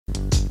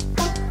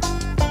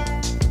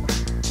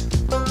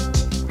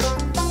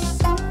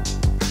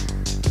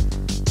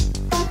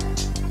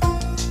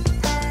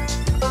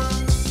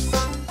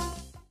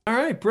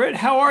Britt,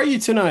 how are you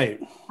tonight?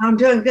 I'm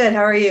doing good.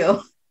 How are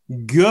you?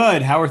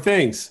 Good. How are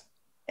things?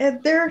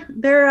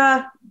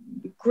 They're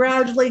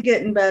gradually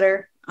getting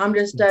better. I'm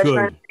just trying to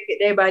Good. take it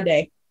day by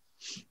day.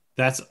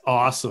 That's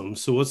awesome.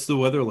 So what's the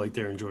weather like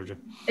there in Georgia?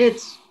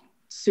 It's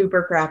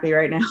super crappy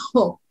right now.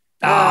 Oh,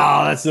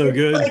 that's no It's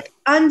good. like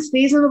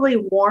unseasonably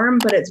warm,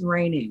 but it's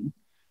raining.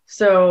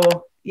 So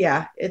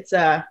yeah, it's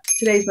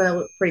today's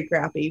been pretty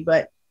crappy,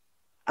 but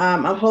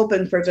I'm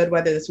hoping for good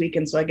weather this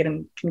weekend so I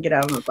can get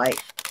out on the bike.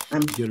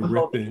 Get a I'm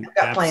rip hoping. in. I've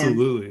got plans.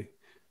 Absolutely.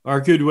 Our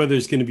good weather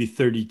is going to be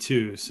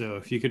 32. So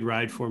if you could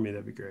ride for me,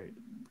 that'd be great.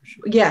 For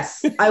sure.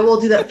 Yes, I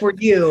will do that for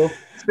you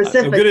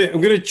specifically.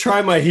 I'm gonna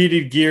try my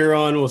heated gear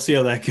on. We'll see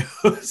how that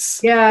goes.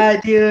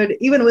 Yeah, dude.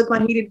 Even with my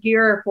heated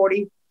gear,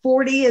 40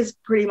 is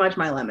pretty much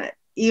my limit,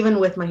 even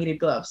with my heated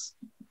gloves.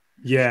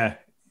 Yeah.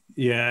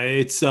 Yeah.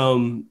 It's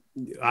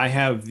I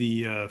have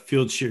the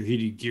field shear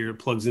heated gear. It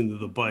plugs into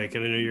the bike.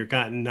 And I know you're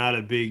not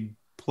a big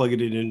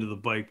plugging it into the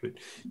bike, but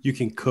you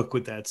can cook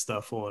with that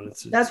stuff on.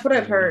 That's what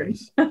I've heard.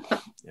 Nice.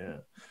 Yeah.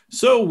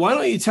 So why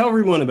don't you tell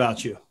everyone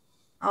about you?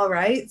 All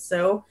right.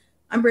 So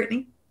I'm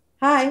Brittany.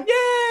 Hi.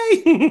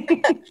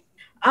 Yay!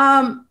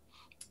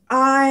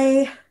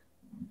 I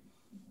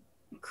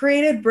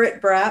created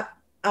Brittbrapp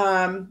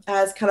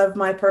as kind of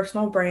my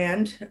personal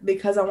brand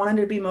because I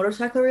wanted to be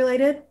motorcycle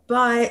related,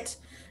 but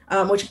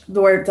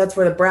that's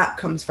where the braap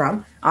comes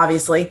from,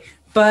 obviously.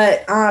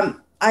 But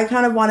I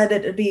kind of wanted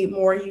it to be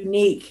more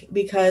unique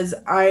because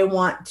I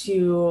want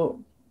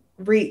to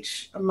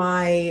reach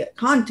my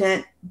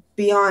content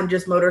beyond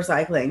just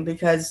motorcycling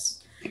because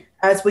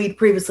as we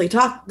previously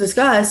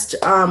discussed,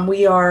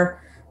 we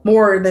are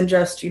more than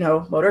just,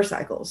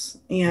 motorcycles.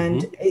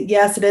 And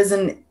yes, it is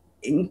an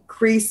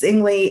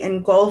increasingly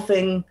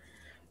engulfing,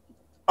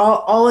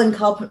 all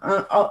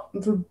encompassing.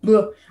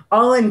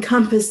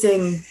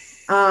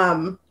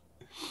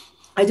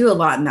 I do a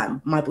lot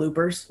in my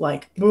bloopers,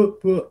 like,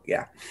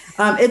 yeah.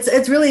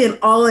 It's really an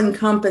all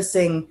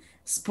encompassing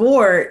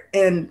sport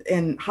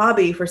and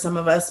hobby for some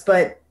of us,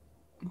 but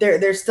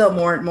there's still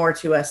more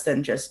to us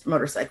than just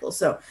motorcycles.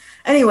 So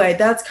anyway,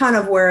 that's kind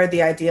of where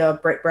the idea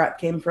of Brittbrapp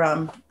came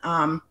from.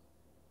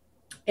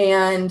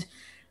 And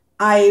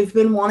I've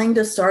been wanting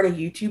to start a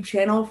YouTube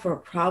channel for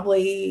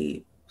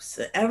probably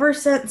ever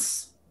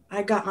since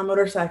I got my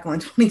motorcycle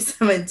in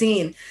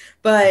 2017.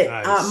 But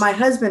Nice. My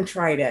husband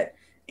tried it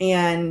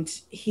and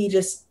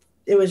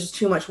it was just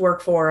too much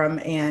work for him.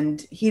 And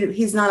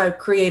he's not a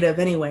creative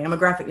anyway. I'm a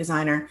graphic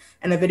designer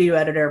and a video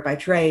editor by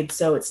trade.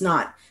 So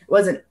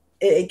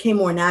it came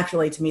more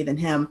naturally to me than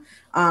him.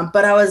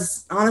 But I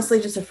was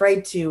honestly just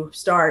afraid to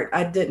start.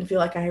 I didn't feel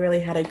like I really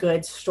had a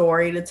good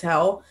story to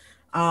tell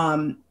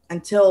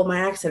until my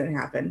accident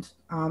happened.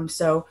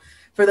 So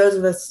for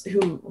those of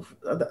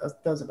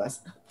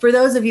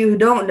you who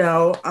don't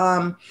know,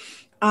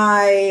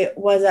 I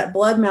was at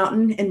Blood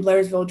Mountain in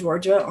Blairsville,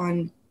 Georgia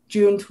on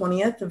June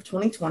 20th of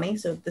 2020.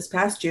 So this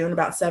past June,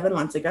 about 7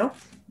 months ago,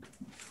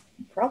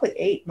 probably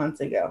 8 months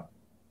ago.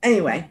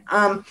 Anyway,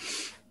 oh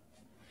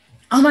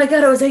my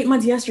God, it was 8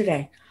 months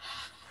yesterday.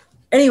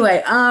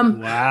 Anyway,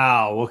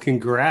 wow. Well,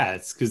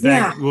 congrats. Cause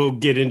we'll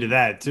get into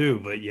that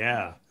too, but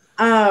yeah.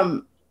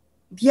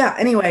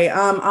 Anyway,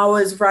 I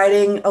was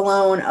riding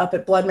alone up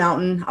at Blood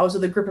Mountain. I was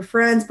with a group of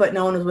friends, but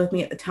no one was with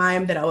me at the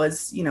time that I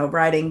was,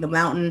 riding the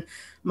mountain.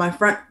 My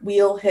front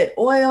wheel hit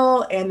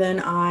oil and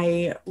then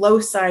I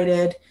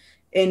low-sided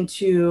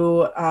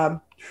into a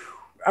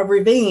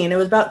ravine. It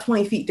was about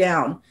 20 feet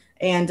down.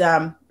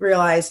 And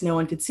realized no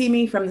one could see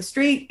me from the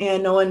street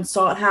and no one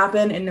saw it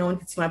happen and no one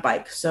could see my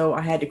bike. So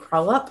I had to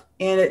crawl up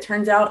and it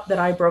turns out that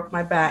I broke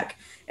my back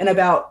in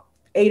about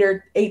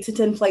 8 to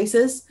 10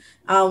 places.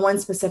 One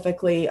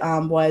specifically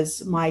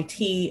was my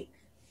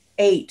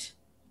T8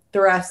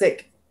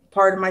 thoracic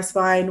part of my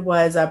spine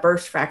was a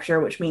burst fracture,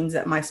 which means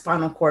that my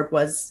spinal cord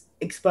was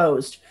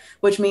exposed,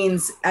 which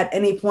means at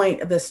any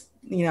point of this,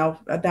 of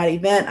that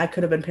event, I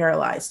could have been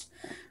paralyzed.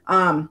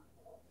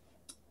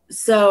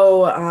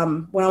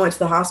 So when I went to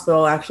the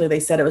hospital, actually, they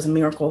said it was a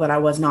miracle that I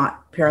was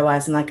not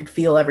paralyzed and I could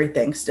feel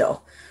everything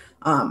still.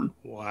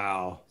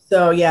 Wow.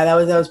 So yeah, that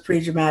was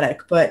pretty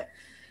dramatic. But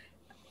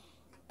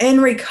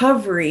in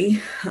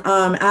recovery,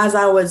 as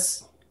I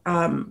was,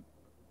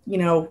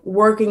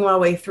 working my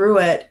way through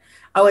it,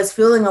 I was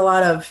feeling a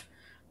lot of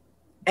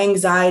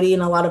anxiety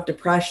and a lot of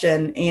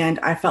depression, and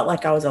I felt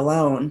like I was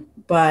alone.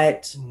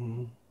 But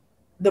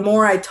the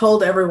more I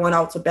told everyone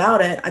else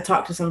about it, I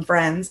talked to some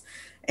friends,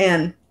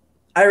 and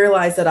I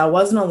realized that I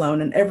wasn't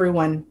alone, and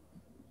everyone,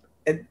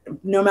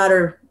 no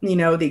matter,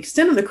 the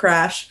extent of the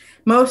crash,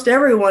 most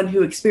everyone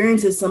who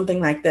experiences something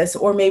like this,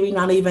 or maybe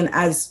not even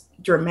as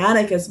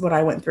dramatic as what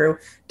I went through,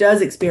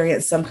 does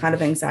experience some kind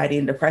of anxiety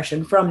and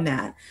depression from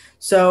that.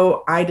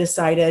 So I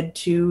decided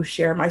to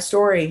share my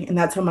story, and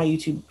that's how my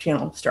YouTube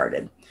channel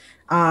started.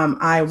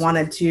 I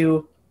wanted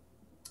to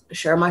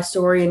share my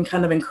story and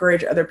kind of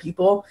encourage other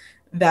people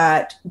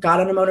that got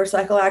in a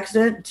motorcycle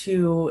accident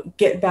to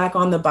get back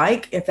on the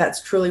bike if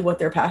that's truly what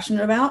they're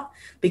passionate about.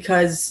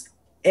 Because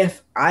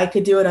if I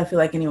could do it, I feel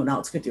like anyone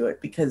else could do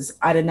it, because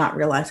I did not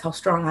realize how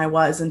strong I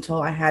was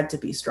until I had to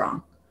be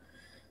strong.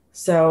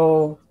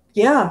 So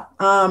yeah,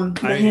 I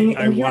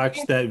and here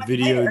watched that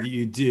video that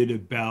you did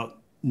about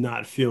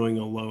not feeling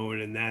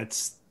alone, and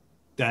that's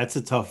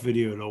a tough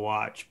video to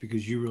watch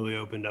because you really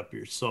opened up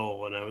your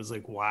soul. And I was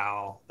like,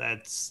 wow,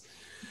 that's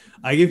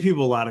I give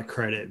people a lot of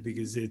credit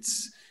because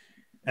it's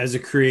as a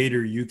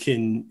creator, you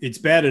can it's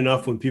bad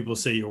enough when people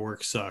say your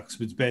work sucks,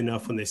 but it's bad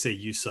enough when they say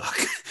you suck,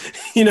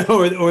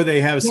 or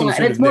they have some yeah, and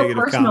sort it's of more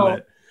negative personal.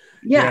 comment.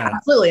 Yeah, Yeah.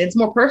 absolutely. It's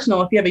more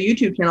personal if you have a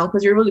YouTube channel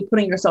because you're really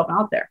putting yourself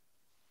out there.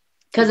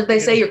 Because if they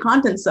say your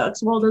content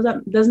sucks, well,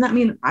 doesn't that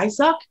mean I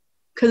suck?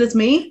 Because it's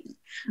me.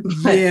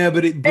 But Yeah,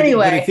 but I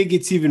anyway, think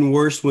it's even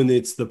worse when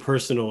it's the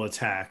personal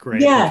attack, right?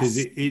 Because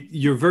yes.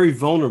 you're very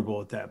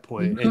vulnerable at that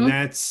point, and Hmm.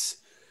 that's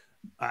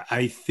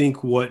I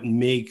think what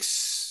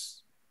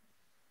makes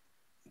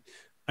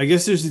I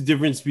guess there's a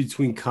difference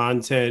between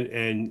content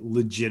and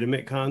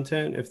legitimate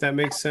content, if that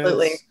makes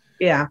Absolutely. sense.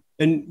 Yeah.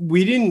 And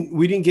we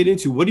didn't get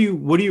into what do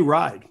you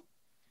ride?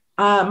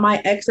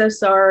 My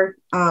XSR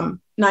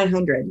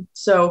 900.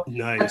 So that's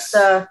Nice.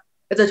 the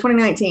it's a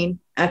 2019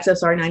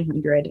 XSR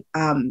 900.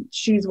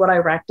 She's what I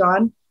wrecked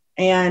on,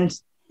 and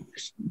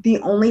the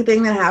only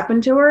thing that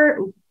happened to her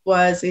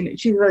was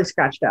she's really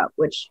scratched up,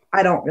 which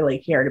I don't really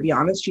care, to be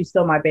honest. She's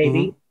still my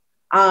baby.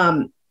 Hmm.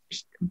 Um,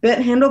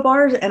 Bent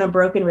handlebars and a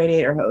broken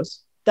radiator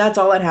hose. That's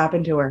all that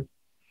happened to her,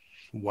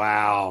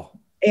 Wow.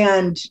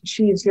 and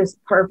she's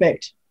just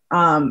perfect.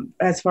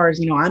 As far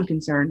as I'm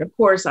concerned. Of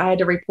course, I had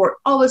to report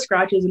all the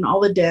scratches and all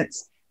the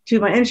dents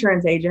to my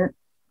insurance agent,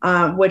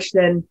 which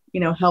then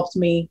helped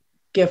me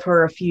give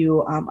her a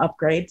few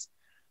upgrades.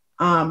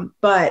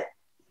 But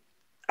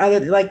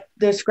like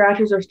the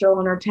scratches are still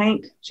in her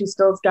tank. She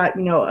still's got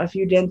a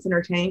few dents in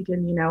her tank,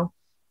 and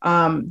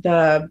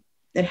the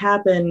it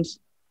happened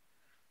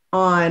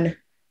on.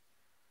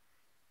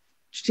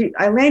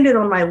 I landed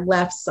on my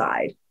left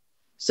side,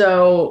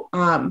 so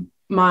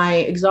my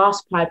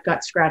exhaust pipe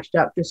got scratched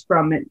up just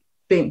from it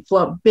being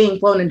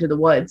flown into the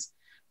woods.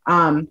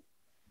 Um,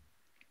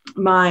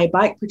 my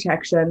bike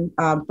protection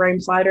frame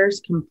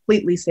sliders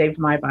completely saved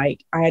my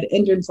bike. I had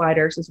engine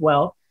sliders as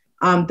well.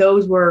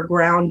 Those were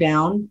ground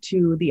down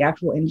to the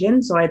actual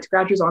engine, so I had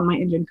scratches on my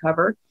engine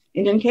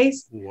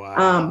case,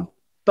 Wow.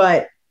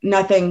 but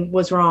nothing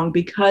was wrong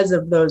because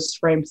of those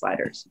frame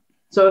sliders.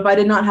 So if I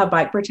did not have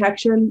bike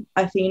protection,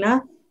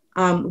 Athena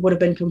would have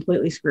been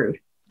completely screwed.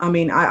 I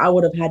mean, I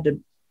would have had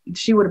to.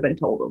 She would have been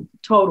total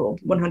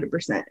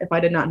 100% if I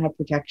did not have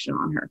protection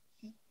on her.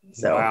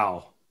 So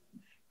Wow.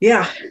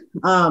 yeah,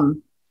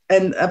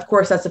 and of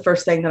course that's the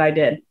first thing that I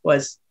did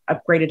was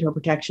upgraded her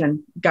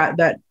protection. Got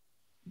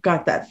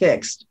that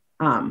fixed.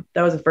 That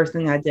was the first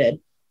thing I did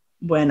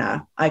when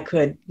I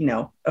could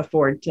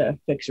afford to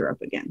fix her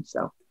up again.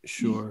 So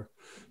Sure.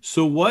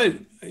 So what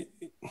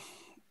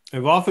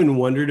I've often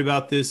wondered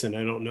about this, and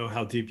I don't know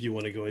how deep you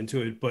want to go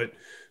into it, but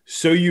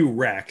so you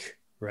wreck,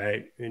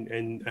 right?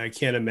 And I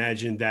can't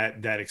imagine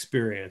that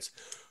experience.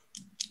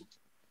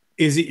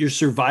 Is it your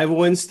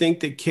survival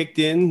instinct that kicked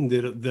in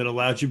that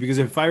allowed you? Because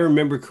if I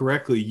remember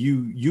correctly,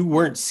 you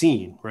weren't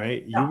seen,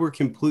 right? You yeah. were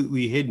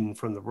completely hidden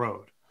from the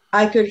road.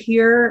 I could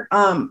hear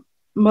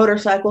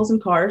motorcycles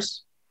and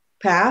cars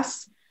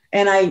pass,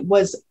 and I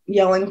was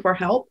yelling for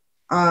help,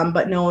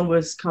 but no one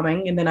was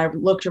coming. And then I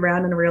looked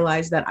around and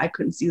realized that I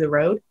couldn't see the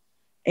road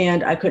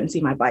and I couldn't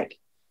see my bike.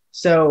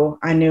 So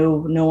I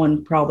knew no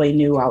one probably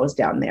knew I was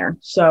down there.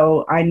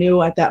 So I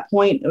knew at that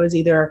point it was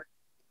either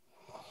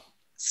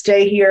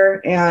stay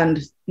here and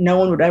no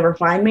one would ever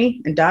find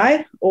me and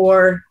die,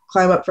 or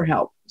climb up for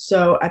help.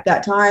 So at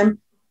that time,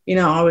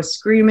 I was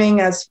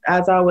screaming as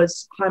I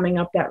was climbing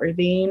up that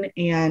ravine,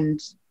 and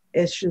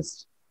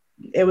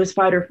it was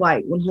fight or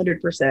flight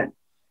 100%.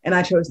 And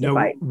I chose to Now,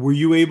 fight. were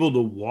you able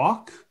to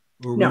walk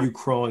or were No, you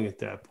crawling at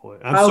that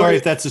point? I'm I sorry was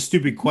if that's a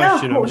stupid no,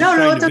 question. I'm no, just no,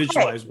 trying to it's okay.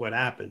 visualize what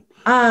happened.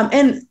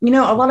 And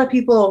a lot of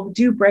people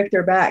do break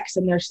their backs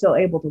and they're still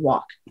able to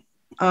walk.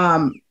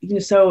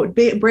 So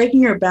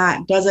breaking your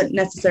back doesn't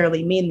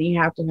necessarily mean that you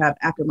have to have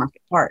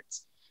aftermarket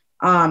parts.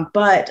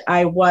 But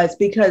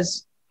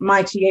because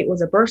my T8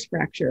 was a burst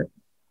fracture,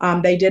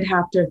 they did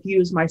have to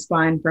fuse my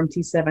spine from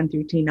T7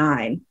 through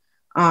T9.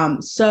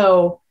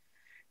 So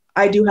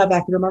I do have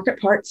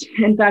aftermarket parts.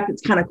 In fact,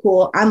 it's kind of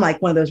cool. I'm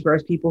like one of those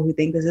gross people who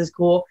think this is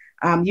cool.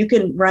 You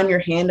can run your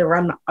hand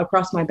around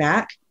across my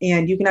back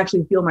and you can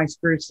actually feel my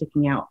screws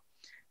sticking out.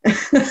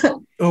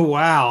 Oh,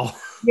 wow.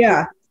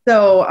 Yeah.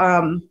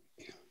 So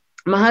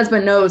my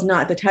husband knows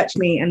not to touch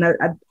me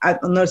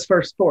on those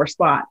first four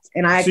spots.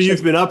 And I So actually,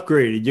 you've been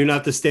upgraded. You're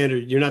not the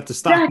standard, you're not the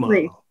stock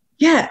exactly. model.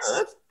 Yes.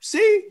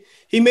 See,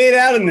 he made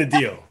out in the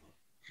deal.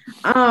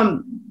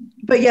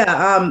 But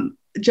yeah,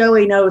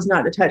 Joey knows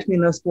not to touch me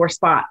in those four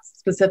spots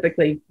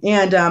specifically.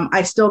 And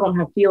I still don't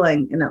have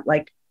feeling in it,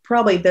 like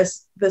probably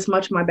this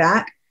much of my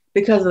back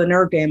because of the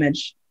nerve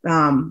damage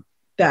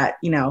that,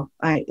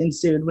 I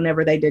ensued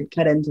whenever they did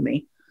cut into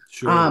me.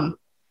 Sure.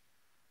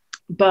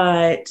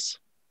 But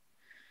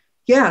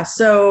yeah,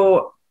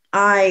 so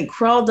I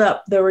crawled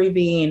up the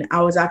ravine.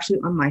 I was actually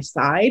on my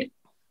side.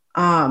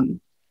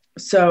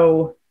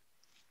 So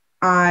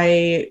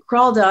I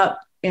crawled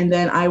up. And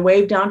then I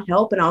waved down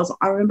help, and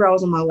I remember I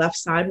was on my left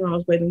side when I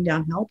was waving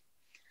down help.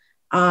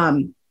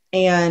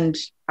 And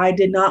I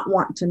did not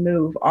want to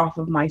move off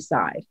of my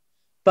side,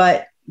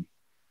 but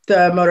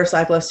the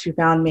motorcyclist who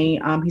found me,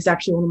 he's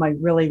actually one of my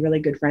really, really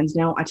good friends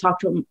now. I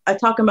talk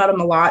about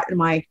him a lot in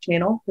my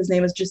channel. His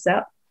name is Jessy.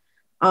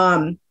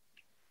 I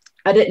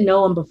didn't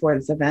know him before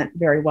this event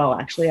very well,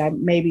 actually. I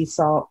maybe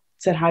said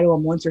hi to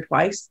him once or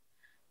twice.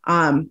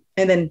 And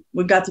then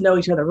we got to know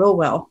each other real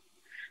well.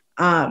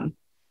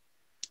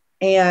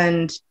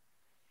 And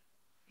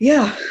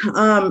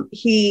yeah,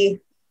 he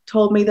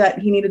told me that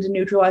he needed to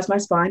neutralize my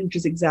spine, which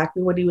is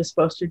exactly what he was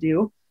supposed to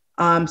do.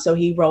 So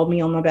he rolled me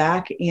on my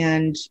back,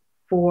 and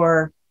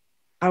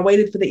I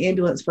waited for the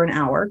ambulance for an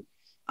hour.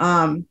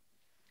 And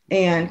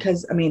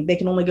because, I mean, they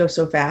can only go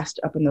so fast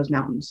up in those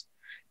mountains.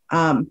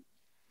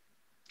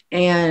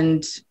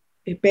 And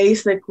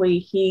basically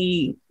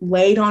he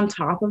laid on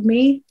top of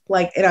me,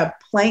 like in a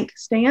plank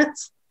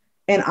stance.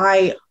 And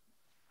I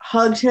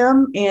hugged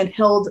him and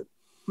held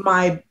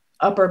my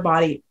upper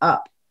body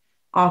up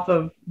off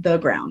of the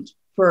ground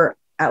for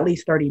at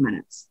least 30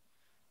 minutes.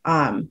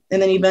 And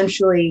then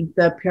eventually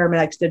the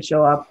paramedics did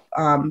show up.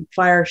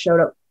 Fire showed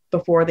up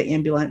before the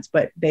ambulance,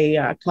 but they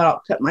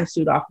cut my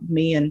suit off of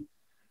me and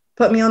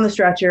put me on the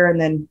stretcher,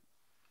 and then,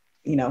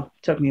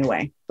 took me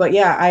away. But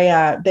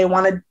yeah, they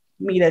wanted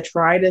me to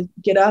try to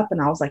get up,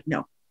 and I was like,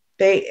 no.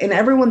 And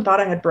everyone thought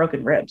I had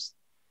broken ribs.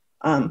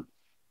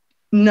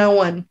 No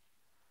one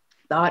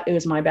thought it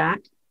was my back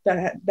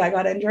that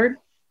got injured.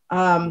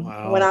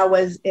 Wow. When I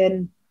was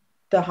in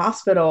the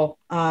hospital,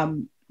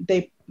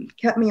 they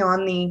kept me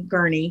on the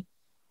gurney,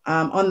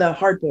 on the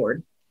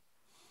hardboard.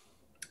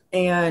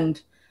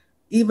 And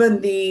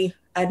even the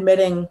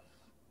admitting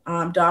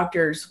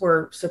doctors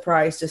were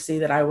surprised to see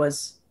that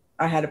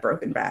I had a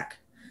broken back.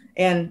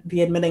 And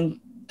the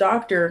admitting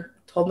doctor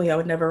told me I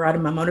would never ride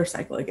on my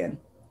motorcycle again.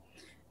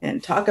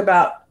 And talk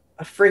about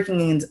a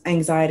freaking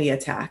anxiety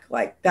attack.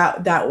 Like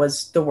that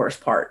was the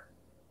worst part.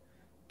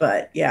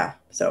 But yeah,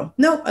 so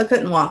no, I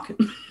couldn't walk.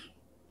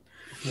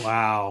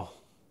 Wow.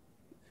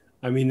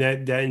 I mean,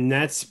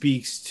 that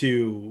speaks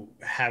to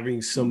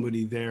having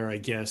somebody there, I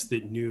guess,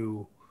 that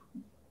knew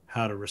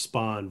how to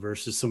respond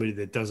versus somebody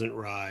that doesn't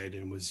ride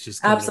and was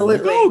just kind absolutely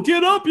of like, oh,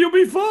 get up, you'll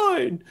be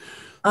fine.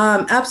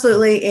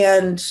 Absolutely.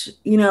 And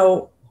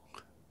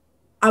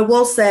I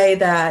will say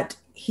that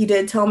he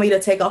did tell me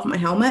to take off my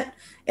helmet,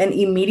 and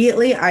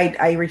immediately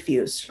I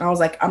refused. I was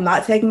like, I'm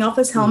not taking off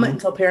this helmet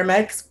until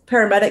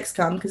paramedics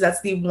come, because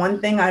that's the one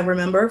thing I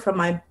remember from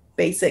my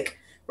basic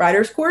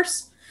rider's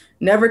course.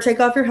 Never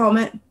take off your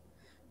helmet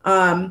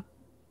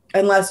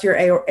unless your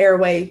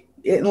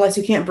unless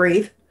you can't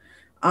breathe,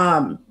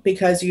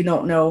 because you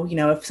don't know,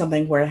 if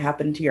something were to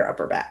happen to your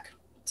upper back.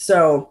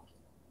 So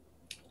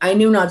I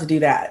knew not to do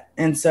that.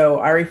 And so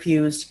I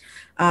refused.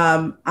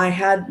 I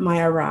had my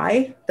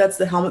Eerie. That's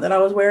the helmet that I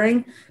was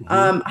wearing.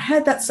 I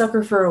had that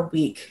sucker for a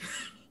week.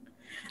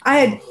 I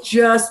had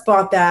just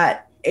bought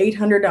that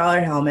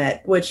 $800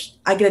 helmet, which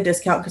I get a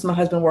discount because my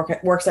husband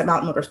works at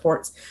Mountain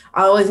Motorsports.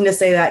 I always need to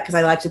say that because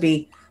I like to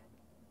be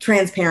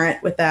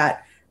transparent with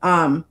that.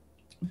 And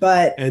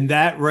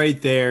that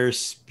right there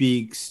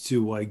speaks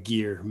to why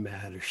gear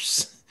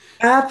matters.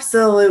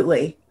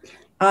 Absolutely.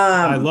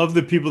 I love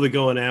the people that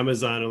go on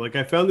Amazon and like,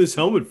 I found this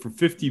helmet for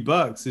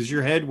 $50. Is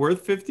your head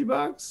worth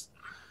 $50?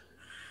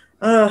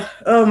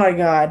 Oh my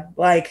God.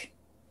 Like,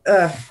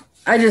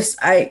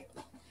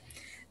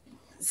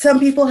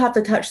 some people have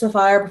to touch the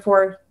fire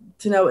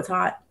to know it's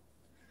hot.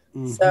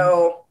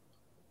 So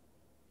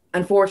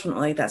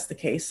unfortunately that's the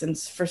case. And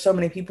for so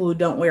many people who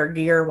don't wear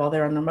gear while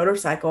they're on their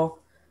motorcycle,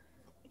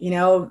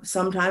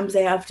 sometimes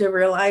they have to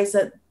realize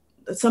that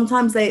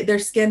sometimes their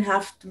skin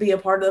have to be a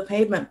part of the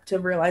pavement to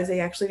realize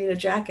they actually need a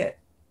jacket.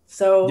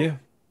 So yeah.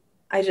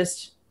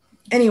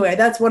 Anyway,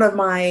 that's one of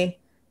my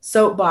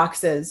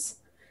soapboxes.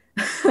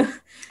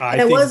 I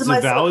think it's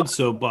a valid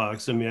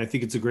soapbox. I mean, I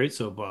think it's a great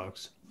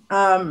soapbox.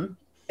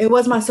 It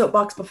was my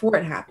soapbox before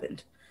it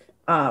happened.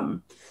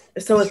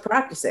 So was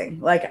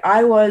practicing. Like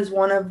I was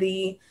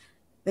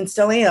and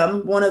still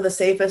am one of the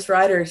safest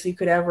riders you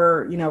could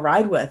ever,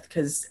 ride with.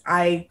 Cause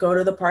I go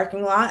to the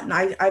parking lot and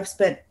I've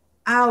spent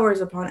hours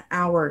upon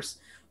hours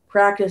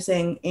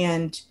practicing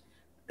and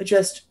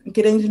just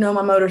getting to know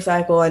my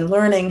motorcycle and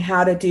learning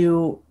how to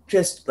do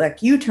just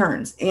like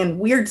U-turns and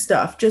weird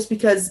stuff, just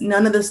because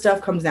none of this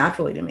stuff comes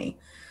naturally to me.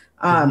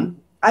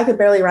 I could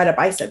barely ride a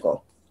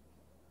bicycle,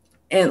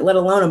 and let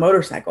alone a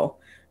motorcycle.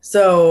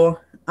 So,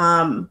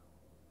 I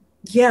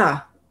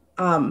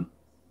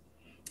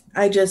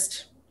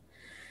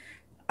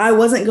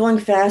wasn't going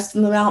fast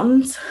in the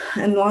mountains.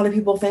 And a lot of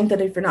people think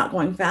that if you're not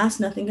going fast,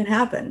 nothing can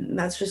happen. And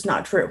that's just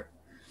not true.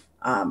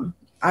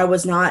 I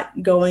was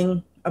not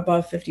going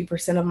above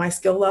 50% of my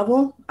skill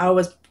level. I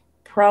was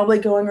probably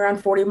going around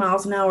 40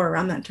 miles an hour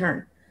around that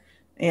turn.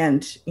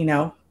 And,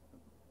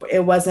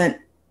 it wasn't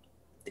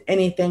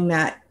anything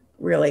that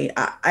really,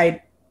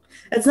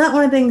 it's not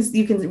one of the things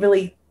you can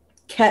really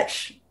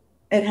catch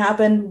it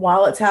happen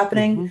while it's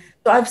happening.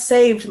 So I've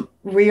saved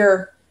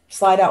rear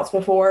slide outs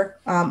before.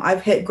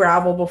 I've hit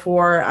gravel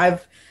before.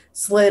 I've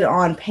slid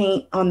on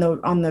paint on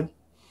the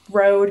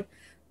road.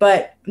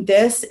 But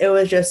it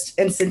was just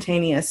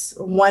instantaneous.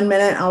 1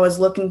 minute I was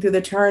looking through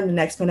the turn, the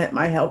next minute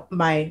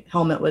my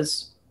helmet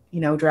was,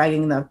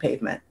 dragging the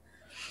pavement.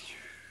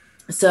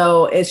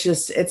 So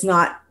it's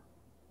not,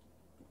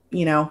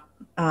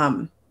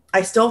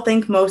 I still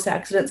think most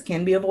accidents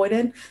can be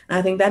avoided. And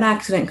I think that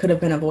accident could have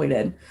been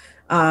avoided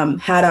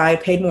had I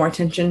paid more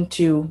attention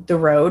to the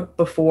road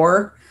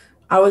before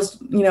I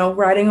was,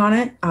 riding on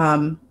it.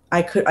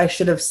 I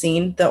should have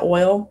seen the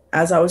oil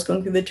as I was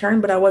going through the turn,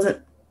 but I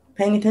wasn't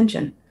paying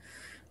attention.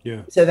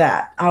 Yeah. So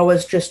that I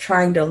was just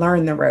trying to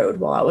learn the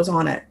road while I was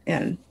on it.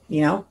 And,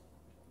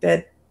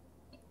 that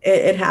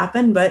it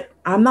happened, but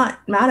I'm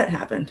not mad it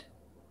happened.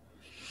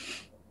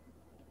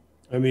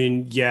 I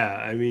mean, yeah.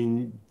 I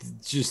mean,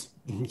 just,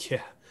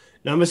 yeah.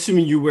 Now I'm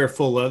assuming you wear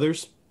full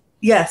leathers.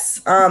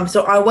 Yes.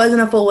 So I was in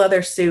a full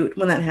leather suit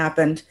when that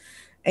happened.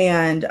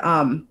 And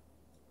I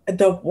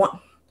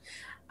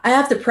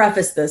have to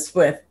preface this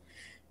with,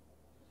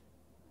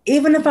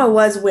 even if I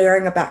was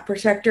wearing a back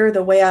protector,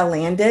 the way I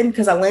landed,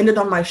 because I landed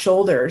on my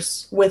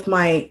shoulders with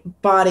my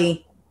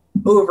body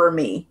over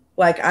me,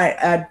 like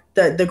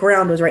the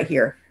ground was right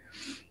here.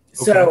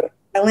 Okay. So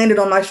I landed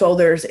on my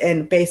shoulders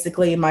and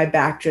basically my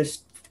back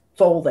just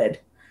folded.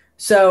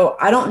 So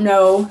I don't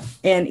know.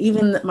 And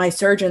even my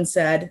surgeon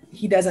said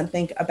he doesn't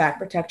think a back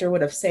protector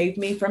would have saved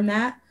me from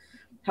that.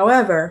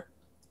 However,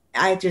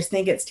 I just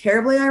think it's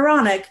terribly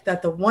ironic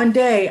that the one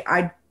day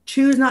I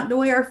choose not to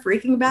wear a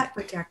freaking back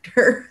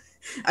protector,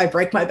 I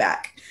break my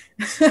back.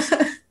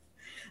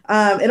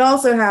 It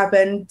also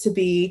happened to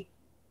be,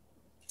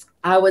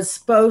 I was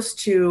supposed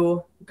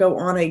to go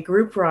on a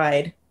group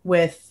ride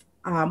with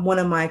one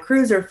of my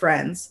cruiser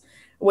friends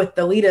with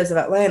the Litas of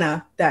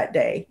Atlanta that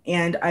day.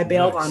 And I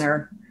bailed on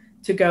her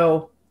to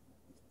go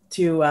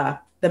to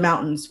the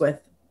mountains with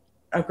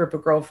a group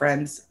of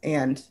girlfriends.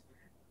 And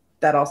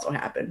that also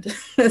happened.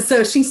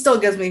 So she still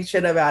gives me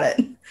shit about it.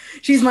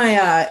 She's my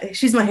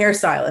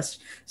hairstylist.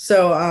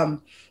 So,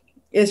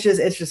 it's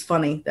just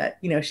funny that,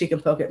 she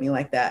can poke at me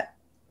like that.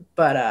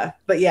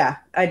 But yeah,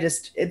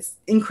 it's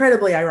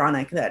incredibly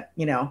ironic that,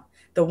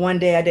 the one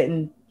day I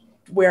didn't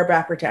wear a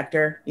back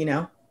protector,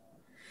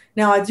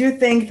 Now I do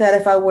think that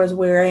if I was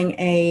wearing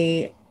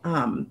a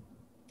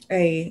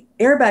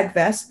airbag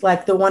vest,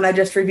 like the one I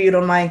just reviewed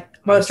on my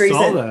most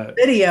recent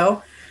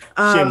video.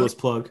 Shameless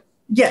plug.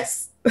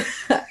 Yes.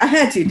 I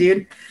had to,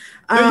 dude.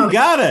 You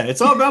gotta. It's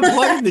all about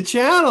plugging the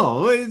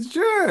channel.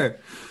 Sure.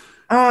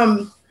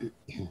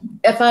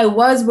 If I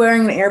was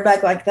wearing an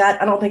airbag like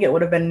that, I don't think it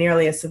would have been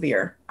nearly as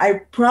severe.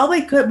 I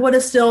probably would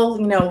have still,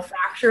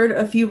 fractured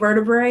a few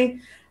vertebrae,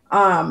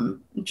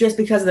 just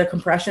because of the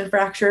compression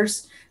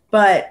fractures.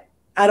 But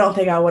I don't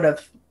think I would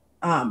have,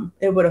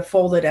 it would have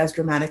folded as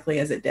dramatically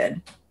as it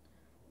did.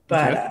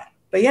 But, okay.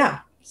 But yeah,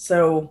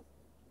 so.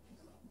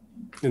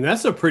 And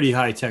that's a pretty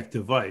high tech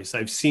device.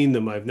 I've seen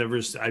them. I've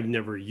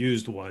never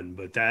used one,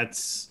 but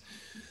that's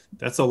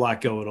a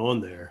lot going on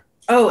there.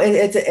 Oh,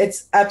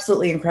 it's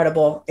absolutely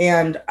incredible.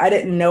 And I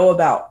didn't know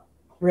about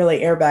really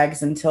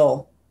airbags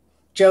until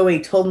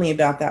Joey told me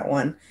about that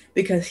one,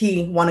 because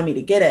he wanted me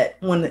to get it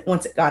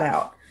once it got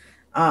out.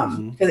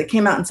 Because it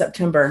came out in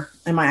September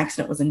and my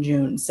accident was in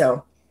June.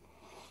 So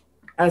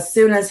as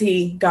soon as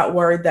he got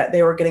word that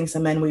they were getting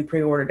some in, we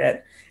pre-ordered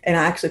it. And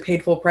I actually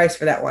paid full price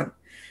for that one.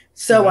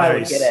 So nice. I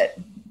would get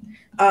it.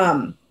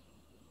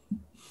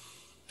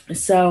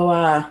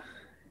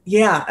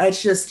 Yeah,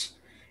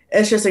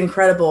 it's just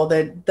incredible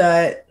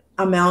the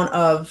amount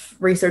of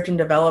research and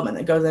development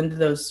that goes into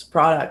those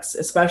products,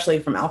 especially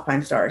from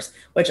Alpine Stars,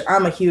 which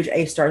I'm a huge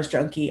A-Stars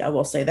junkie. I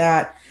will say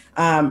that.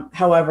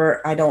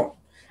 However,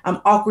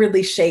 I'm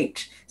awkwardly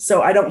shaped,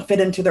 so I don't fit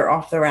into their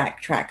off the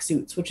rack track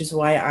suits, which is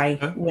why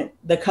I went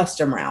the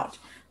custom route.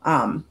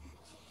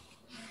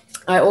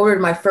 I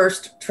ordered my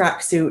first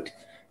tracksuit,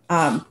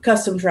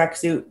 custom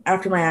tracksuit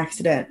after my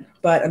accident,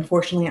 but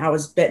unfortunately I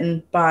was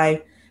bitten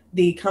by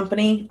the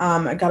company.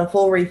 I got a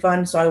full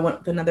refund, so I went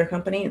with another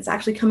company. It's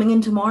actually coming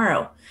in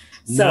tomorrow.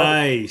 So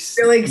nice.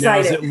 Really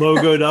excited. Now, is it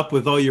logoed up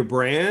with all your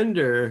brand,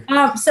 or?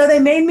 So they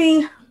made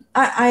me,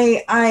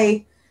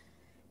 I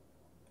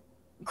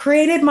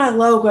created my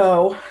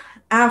logo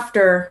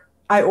after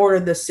I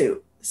ordered the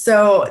suit.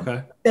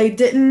 So they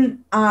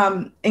didn't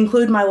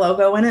include my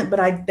logo in it,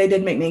 but they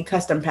did make me a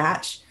custom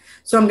patch.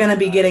 So I'm going to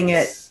be getting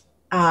it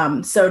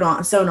sewn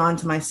on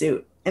to my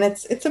suit. And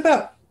it's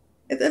about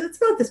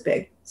this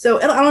big.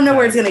 So I don't know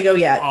where it's going to go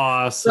yet.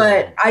 Awesome.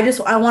 But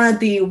I wanted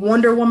the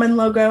Wonder Woman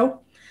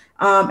logo.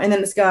 And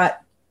then it's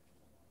got.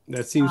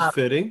 That seems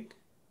fitting.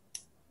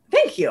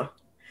 Thank you.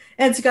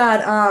 And it's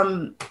got,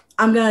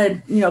 I'm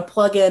going to,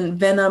 plug in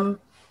Venom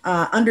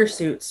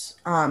undersuits,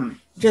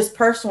 just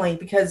personally,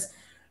 because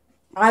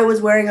I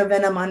was wearing a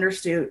Venom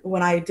undersuit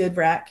when I did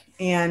wreck,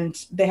 and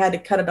they had to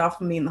cut it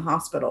off of me in the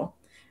hospital.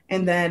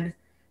 And then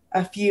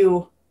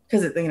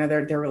because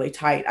they're really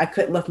tight. I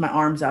couldn't lift my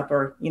arms up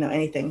or,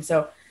 anything.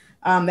 So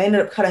they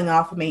ended up cutting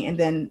off of me. And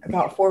then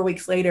about 4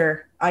 weeks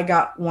later, I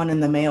got one in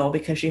the mail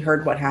because she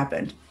heard what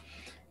happened.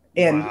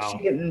 and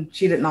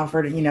she Wow. didn't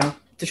offer to,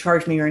 to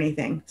charge me or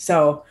anything.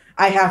 So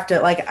I have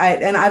to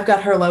and I've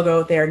got her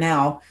logo there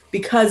now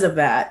because of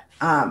that.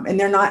 And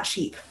they're not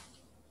cheap.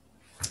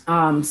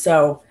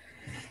 So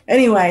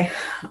anyway,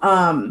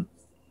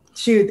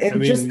 shoot, I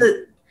and just mean,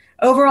 the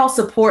overall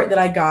support that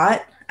I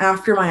got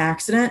after my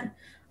accident,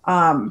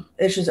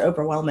 it's just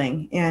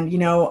overwhelming. And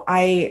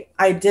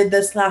I did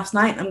this last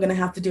night. I'm gonna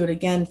have to do it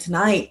again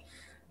tonight.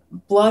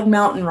 Blood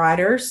Mountain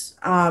Riders.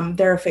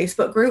 They're a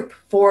Facebook group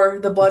for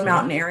the Blood okay.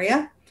 Mountain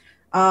area.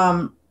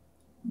 Um,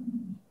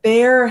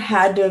 there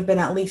had to have been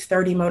at least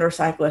 30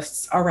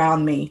 motorcyclists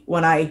around me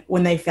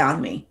when they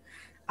found me.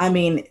 I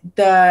mean,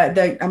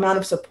 the amount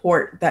of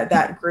support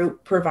that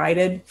group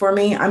provided for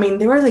me. I mean,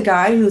 there was a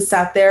guy who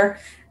sat there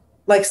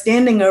like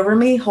standing over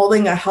me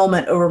holding a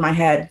helmet over my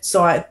head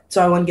so I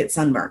wouldn't get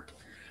sunburned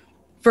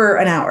for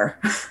an hour.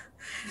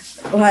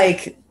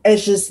 Like,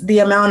 it's just the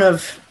amount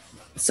of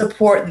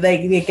support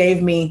they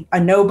gave me, a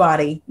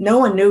nobody. No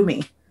one knew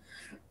me.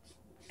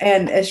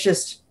 And it's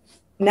just,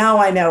 now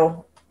I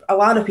know a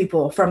lot of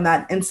people from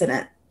that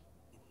incident.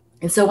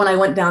 And so when I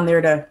went down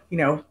there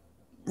to,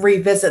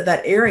 revisit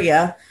that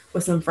area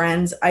with some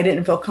friends, I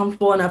didn't feel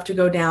comfortable enough to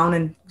go down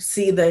and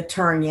see the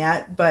turn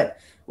yet, but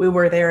we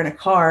were there in a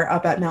car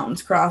up at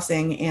Mountains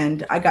Crossing,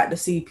 and I got to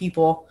see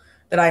people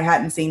that I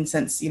hadn't seen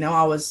since,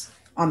 I was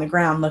on the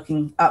ground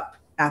looking up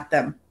at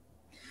them.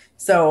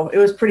 So it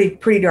was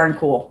pretty darn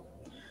cool.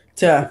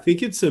 I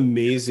think it's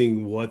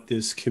amazing what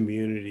this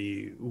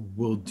community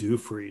will do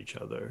for each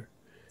other.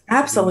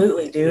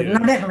 Absolutely, dude. And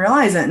I didn't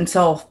realize it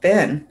until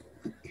then.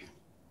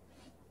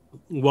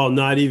 Well,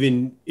 not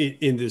even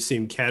in the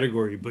same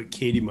category, but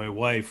Katie, my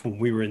wife, when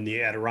we were in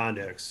the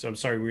Adirondacks, I'm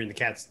sorry, we were in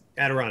the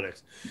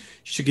Adirondacks,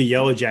 she took a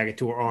yellow jacket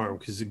to her arm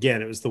because,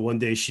 again, it was the one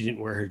day she didn't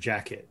wear her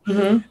jacket.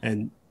 Mm-hmm.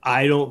 And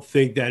I don't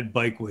think that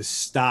bike was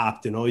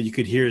stopped, and all you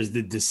could hear is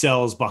the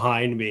decels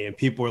behind me, and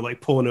people were like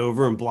pulling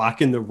over and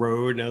blocking the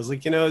road. And I was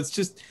like,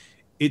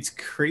 it's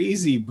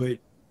crazy, but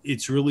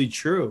it's really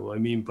true. I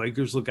mean,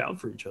 bikers look out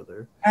for each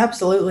other.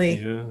 Absolutely.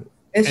 Yeah.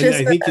 It's And just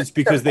I think it's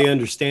because they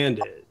understand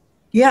it.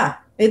 Yeah,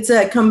 it's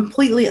a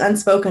completely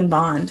unspoken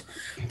bond.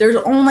 There's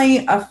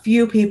only a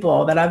few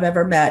people that I've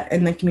ever met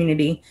in the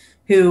community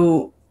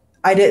who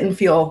I didn't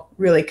feel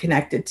really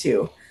connected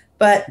to.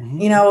 But,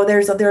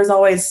 there's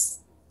always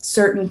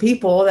certain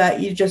people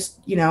that you just,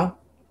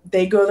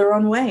 they go their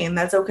own way, and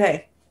that's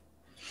okay.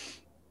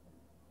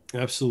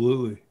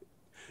 Absolutely.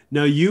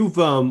 Now you've,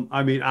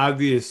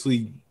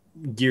 obviously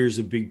gear's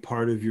a big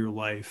part of your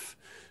life.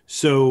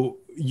 So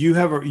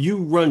you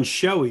run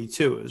showy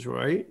too, is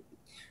right?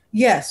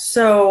 Yes.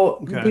 So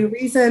Okay. the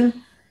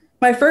reason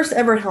my first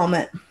ever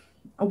helmet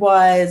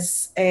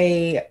was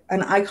an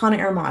Icon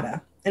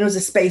Armada, and it was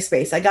a space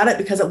base. I got it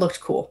because it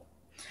looked cool.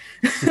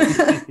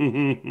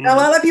 A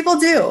lot of people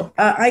do.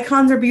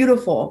 Icons are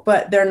beautiful,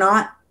 but they're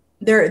not.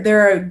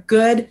 They're a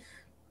good.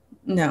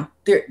 No,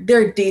 they're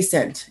a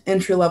decent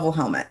entry level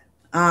helmet.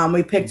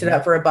 We picked it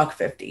up for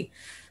 $150,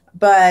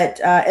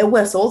 but it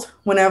whistled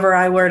whenever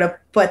I were to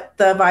put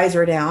the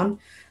visor down.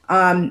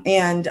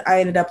 And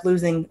I ended up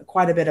losing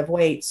quite a bit of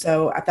weight.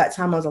 So at that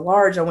time I was a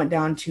large, I went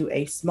down to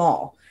a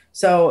small.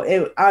 So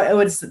it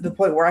was the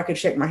point where I could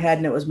shake my head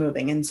and it was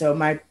moving. And so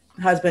my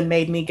husband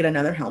made me get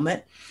another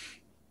helmet.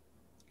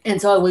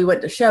 And so we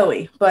went to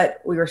showy, but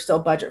we were still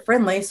budget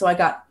friendly. So I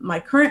got my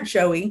current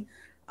showy.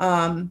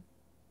 Oh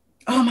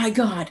my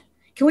God.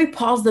 Can we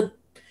pause it?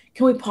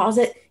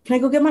 Can I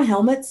go get my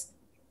helmets?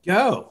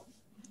 Go.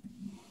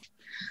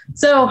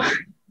 So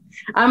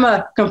I'm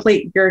a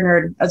complete gear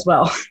nerd as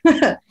well,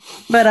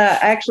 but I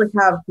actually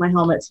have my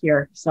helmets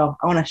here, so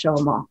I want to show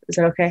them off. Is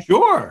that okay?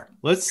 Sure.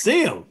 Let's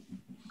see them.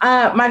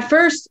 My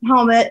first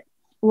helmet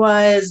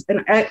was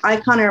an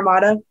Icon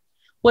Armada,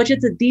 which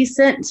is a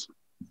decent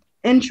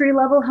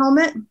entry-level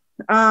helmet.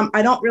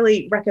 I don't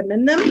really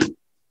recommend them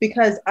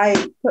because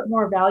I put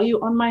more value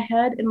on my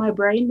head and my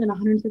brain than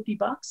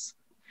 $150.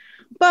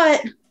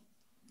 But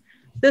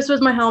this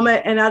was my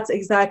helmet, and that's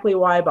exactly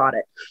why I bought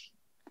it.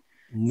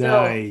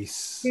 Nice.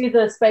 So, here's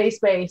a space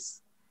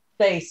base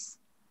face.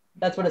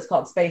 That's what it's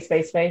called, space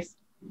base face.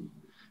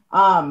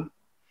 Icon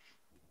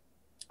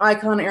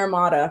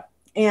Armada.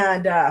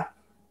 And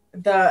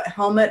the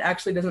helmet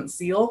actually doesn't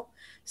seal.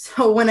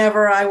 So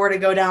whenever I were to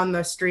go down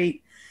the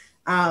street,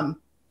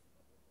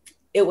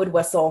 it would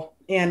whistle,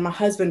 and my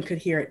husband could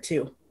hear it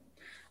too.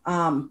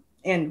 And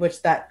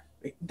which that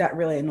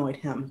really annoyed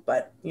him,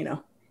 but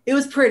it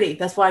was pretty.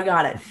 That's why I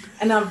got it.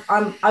 And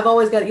I've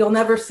always got it. You'll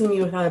never see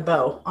me without a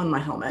bow on my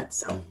helmet.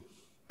 So,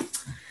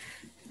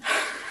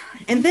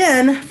 and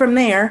then from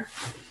there,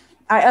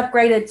 I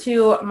upgraded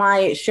to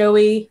my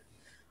Shoei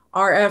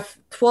RF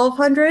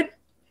 1200,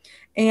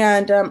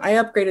 and I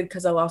upgraded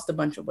because I lost a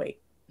bunch of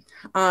weight.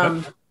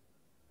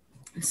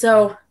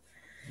 So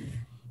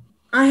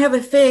I have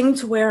a thing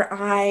to where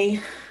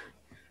I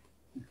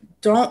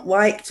don't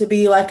like to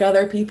be like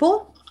other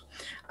people.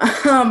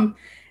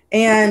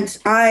 And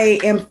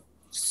I am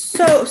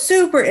so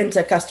super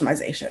into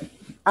customization,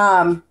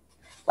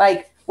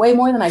 like way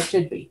more than I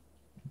should be.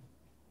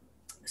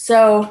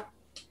 So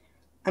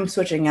I'm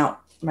switching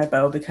out my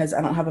bow because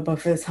I don't have a bow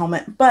for this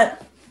helmet.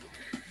 But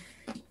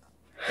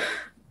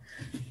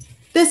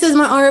this is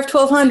my RF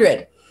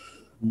 1200.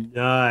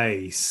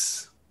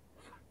 Nice.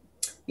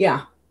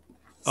 Yeah.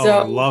 Oh, So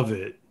I love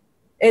it.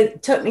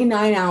 it took me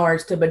 9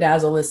 hours to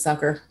bedazzle this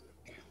sucker.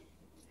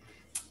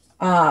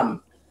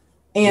 And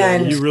yeah,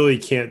 you really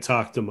can't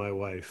talk to my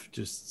wife,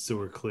 just so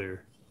we're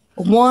clear.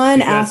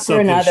 One after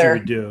another. She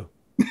would do.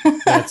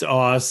 That's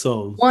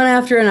awesome. One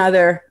after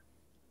another,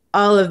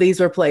 all of these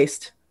were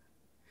placed.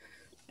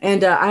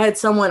 And I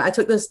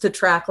took this to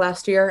track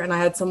last year, and I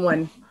had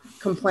someone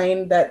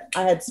complain that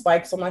I had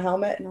spikes on my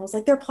helmet, and I was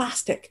like, they're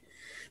plastic.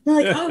 And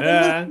they're like, oh,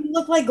 they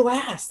look like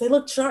glass. They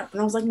look sharp.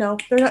 And I was like, no,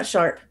 they're not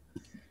sharp.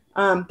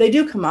 They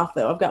do come off,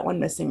 though. I've got one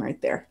missing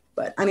right there,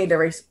 but I need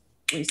to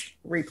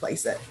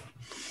replace it.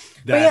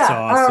 That's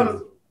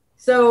awesome.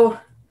 So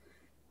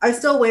I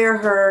still wear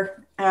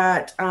her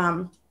at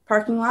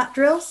parking lot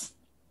drills.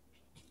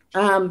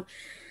 I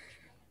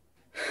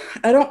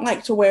don't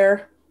like to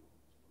wear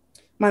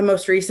my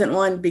most recent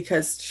one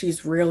because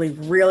she's really,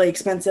 really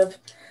expensive.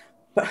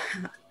 But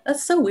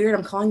that's so weird.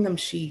 I'm calling them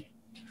she.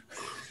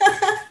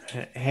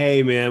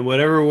 Hey, man,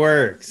 whatever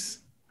works.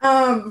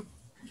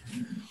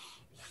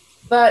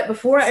 But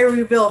before I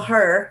reveal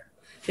her,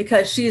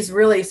 because she's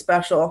really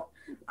special,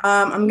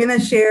 I'm going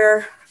to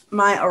share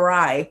my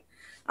Eerie.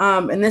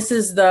 And this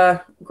is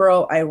the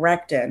girl I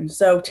wrecked in.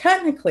 So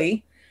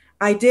technically,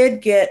 I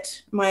did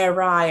get my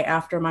Eerie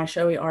after my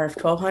Shoei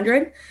RF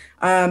 1200.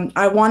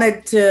 I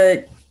wanted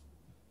to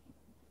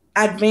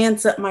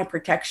advance up my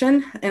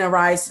protection, and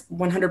Erie's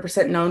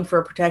 100% known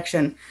for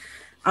protection.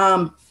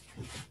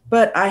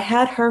 But I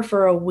had her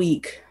for a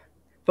week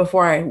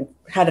before I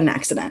had an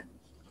accident.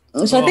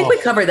 So I think we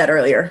covered that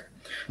earlier.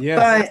 Yeah.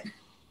 But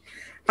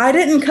I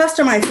didn't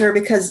customize her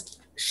because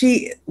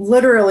she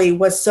literally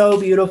was so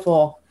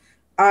beautiful.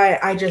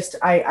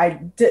 I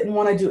didn't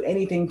want to do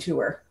anything to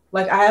her.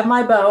 Like, I have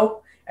my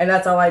bow, and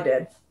that's all I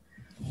did.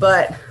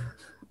 But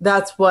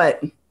that's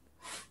what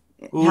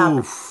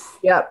happened.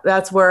 Yep,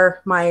 that's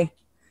where my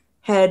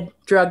head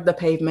drugged the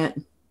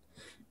pavement.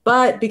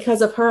 But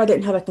because of her, I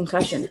didn't have a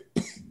concussion.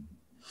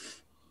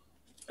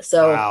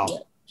 So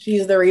wow.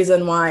 She's the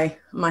reason why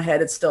my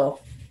head is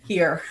still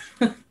here.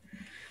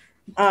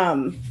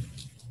 And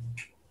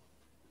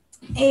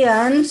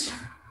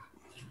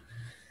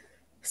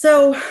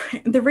so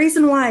the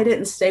reason why I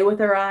didn't stay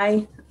with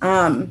Eerie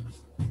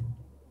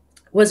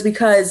was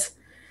because,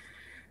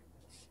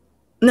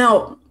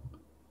 now,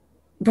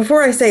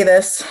 before I say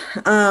this,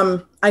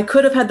 I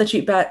could have had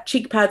the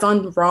cheek pads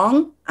on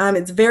wrong.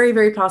 It's very,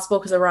 very possible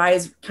because Eerie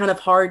is kind of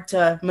hard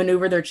to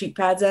maneuver their cheek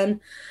pads in.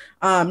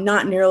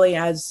 Not nearly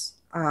as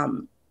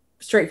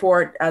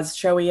straightforward as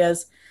Shoei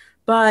is.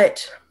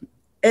 But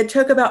it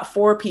took about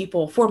 4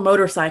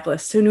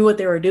 motorcyclists who knew what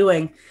they were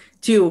doing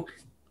to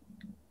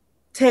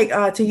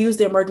use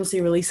the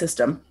emergency release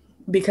system,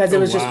 because it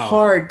was just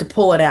hard to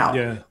pull it out.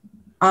 Yeah.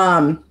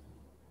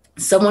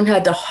 Someone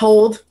had to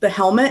hold the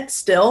helmet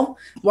still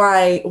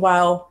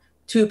while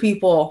 2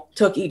 people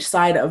took each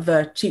side of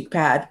the cheek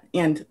pad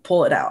and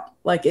pull it out.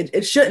 Like,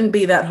 it shouldn't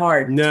be that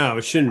hard. No,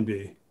 it shouldn't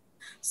be.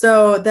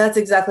 So that's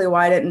exactly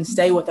why I didn't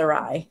stay with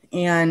Eerie.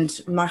 And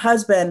my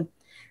husband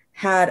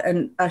had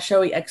a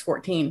Shoei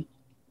X14,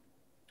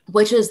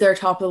 which is their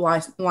top of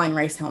the line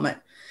race helmet.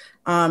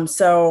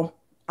 So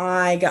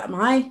I got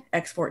my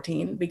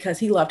X14 because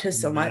he loved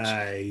his so much.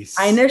 Nice.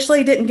 I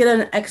initially didn't get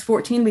an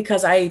X14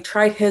 because I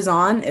tried his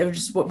on. It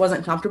just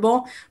wasn't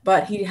comfortable,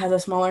 but he has a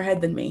smaller head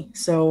than me.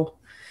 So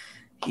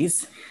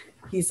he's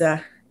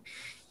a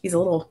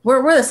little,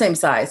 we're the same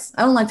size.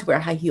 I don't like to wear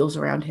high heels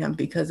around him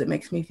because it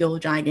makes me feel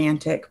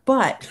gigantic.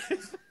 But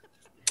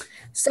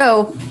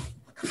so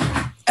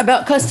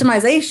about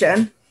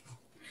customization,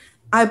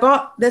 I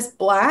bought this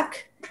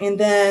black, and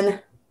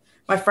then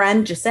my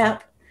friend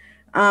Giuseppe,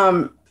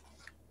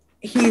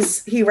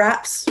 he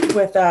wraps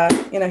with,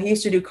 he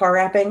used to do car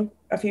wrapping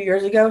a few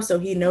years ago. So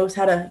he knows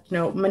how to,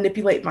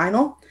 manipulate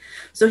vinyl.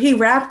 So he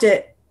wrapped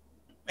it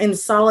in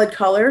solid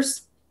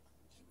colors.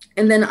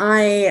 And then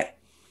I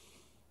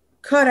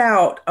cut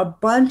out a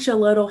bunch of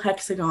little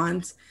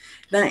hexagons.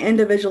 Then I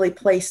individually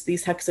placed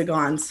these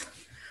hexagons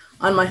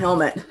on my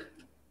helmet.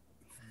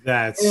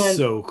 That's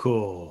so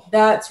cool.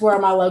 That's where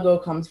my logo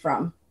comes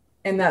from.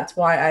 And that's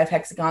why I have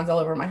hexagons all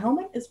over my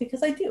helmet, is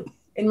because I do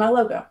in my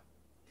logo.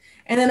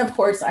 And then, of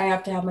course, I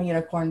have to have my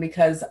unicorn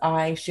because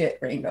I shit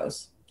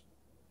rainbows.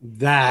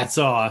 That's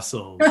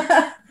awesome.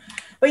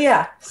 But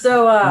yeah,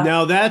 so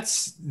now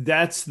that's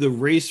the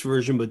race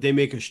version, but they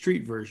make a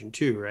street version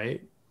too,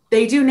 right?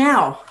 They do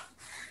now.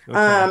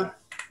 Okay.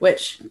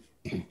 Which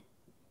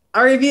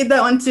I reviewed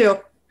that one too.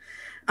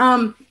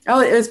 It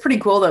was pretty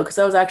cool though, because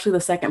I was actually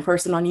the second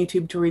person on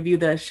YouTube to review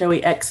the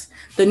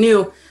the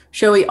new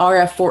Shoei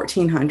RF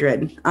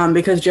 1400,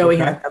 because Joey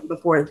had them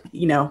before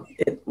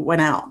it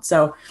went out.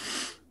 So,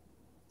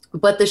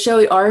 but the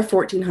Shoei RF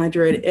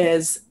 1400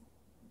 is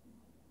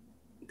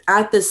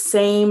at the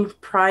same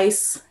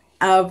price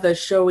of the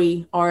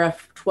Shoei RF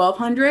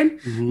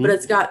 1200, but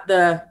it's got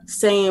the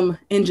same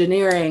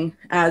engineering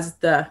as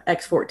the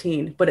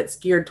X14, but it's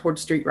geared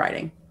towards street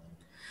riding.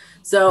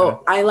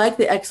 So I like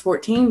the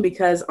X14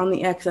 because on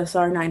the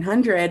XSR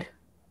 900,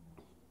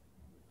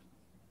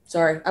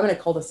 sorry, I'm in a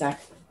cul-de-sac.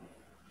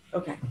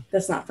 Okay,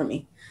 that's not for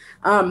me.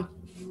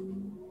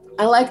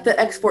 I like the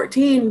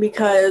X14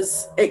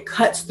 because it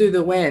cuts through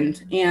the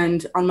wind,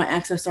 and on my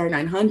XSR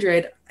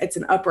 900, it's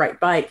an upright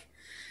bike.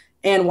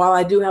 And while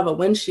I do have a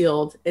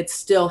windshield, it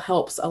still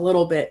helps a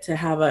little bit to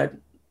have a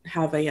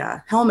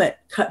helmet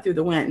cut through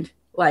the wind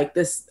like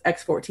this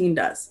X14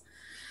 does.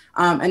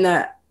 And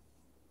the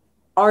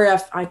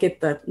RF, I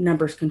get the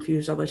numbers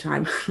confused all the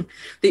time.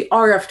 The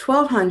RF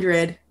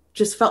 1200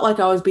 just felt like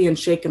I was being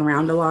shaken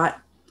around a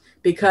lot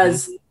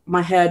because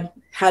my head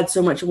had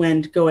so much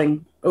wind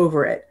going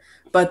over it.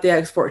 But the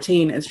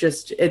X14 is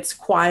just, it's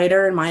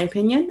quieter in my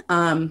opinion.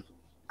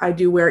 I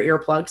do wear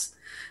earplugs.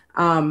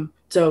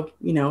 So,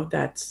 you know,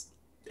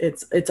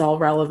 it's all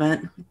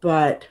relevant,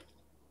 but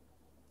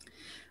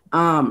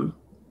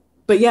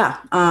yeah,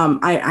 I'm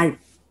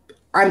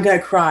going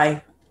to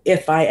cry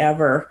if I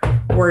ever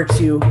were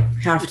to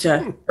have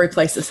to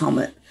replace this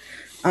helmet.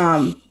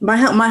 My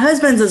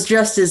husband's is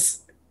just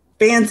as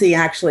fancy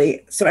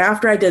actually. So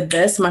after I did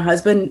this, my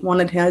husband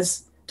wanted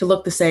his to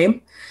look the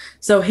same.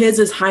 So his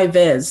is high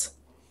vis.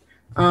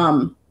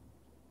 And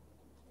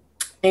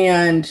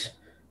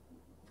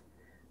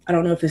I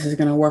don't know if this is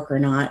going to work or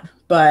not,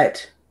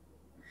 but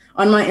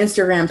on my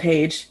Instagram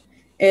page,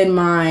 in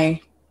my,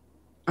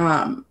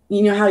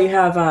 you know how you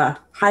have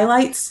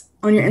highlights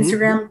on your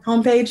Instagram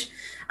homepage?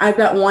 I've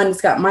got one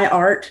that's got my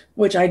art,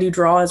 which I do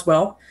draw as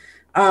well.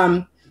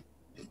 And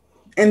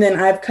then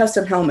I have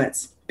custom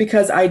helmets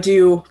because I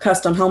do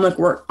custom helmet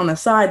work on the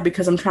side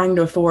because I'm trying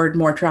to afford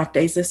more track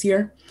days this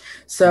year.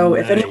 So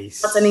if anyone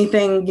wants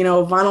anything, you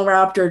know, vinyl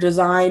wrapped or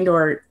designed,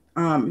 or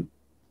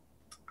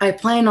I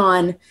plan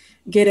on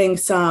getting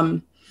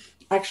some,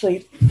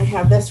 actually I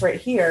have this right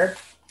here.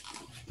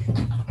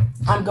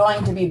 I'm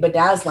going to be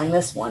bedazzling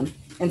this one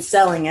and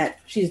selling it.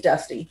 She's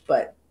dusty,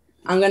 but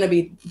I'm going to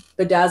be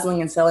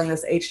bedazzling and selling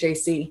this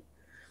HJC.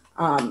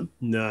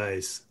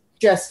 Nice.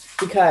 Just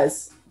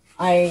because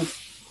I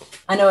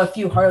know a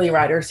few Harley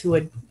riders who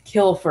would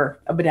kill for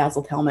a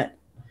bedazzled helmet.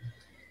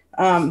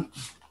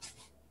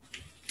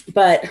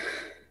 But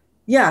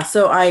yeah,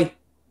 so I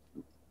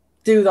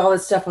do all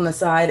this stuff on the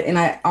side, and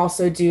I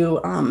also do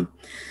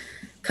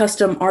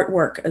custom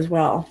artwork as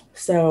well.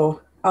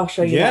 So I'll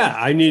show you. Yeah,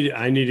 I need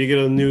to get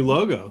a new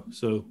logo.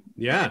 So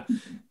yeah.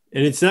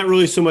 And it's not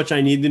really so much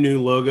I need the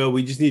new logo.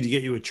 We just need to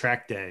get you a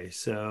track day.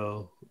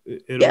 So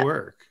it'll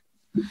work.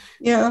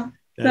 Yeah.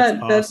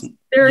 That's awesome.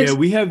 Yeah,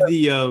 we have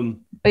the oh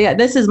yeah,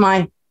 this is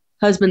my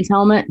husband's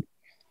helmet.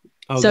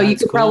 Oh, so you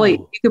could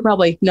cool.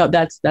 probably no,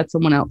 that's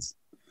someone else.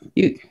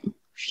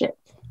 Shit.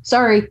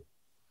 Sorry.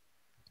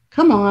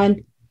 Come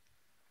on.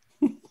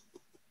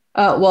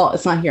 Well,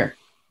 it's not here.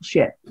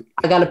 Shit.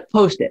 I gotta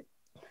post it.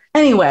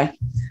 Anyway,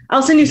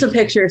 I'll send you some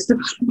pictures to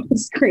put on the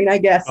screen, I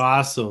guess.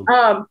 Awesome.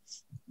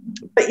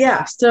 But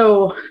yeah,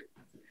 so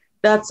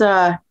that's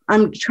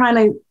I'm trying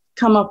to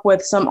come up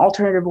with some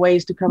alternative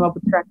ways to come up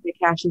with track day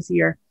cash this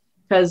year,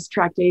 because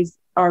track days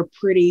are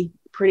pretty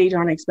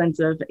darn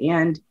expensive,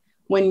 and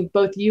when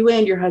both you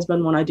and your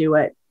husband want to do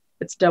it,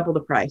 it's double the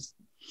price.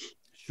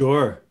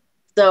 Sure.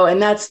 So,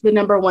 and that's the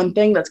number one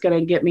thing that's going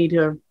to get me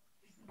to,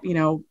 you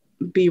know,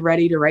 be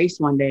ready to race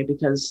one day,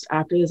 because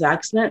after this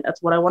accident,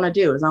 that's what I want to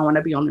do, is I want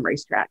to be on the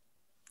racetrack.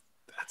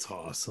 That's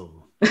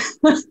awesome.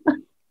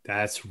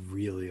 That's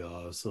really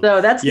awesome.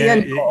 So that's the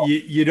end goal.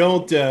 You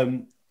don't,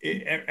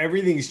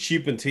 everything's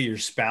cheap until your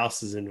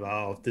spouse is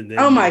involved. And then,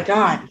 oh my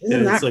God.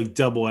 Then it's like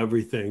double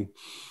everything.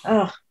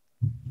 Oh,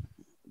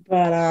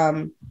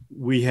 but,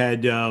 we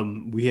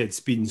had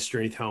speed and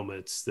strength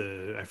helmets.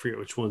 I forget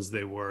which ones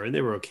they were, and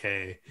they were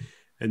okay.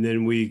 And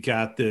then we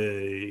got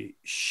the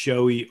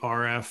Shoei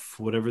RF,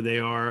 whatever they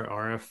are,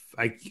 RF.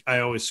 I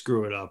always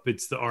screw it up.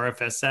 It's the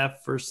RFSF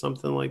or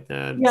something like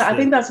that. Yeah, I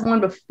think that's one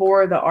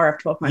before the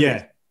RF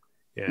 1200.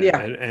 Yeah.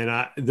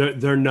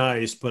 And they're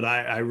nice, but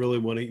I really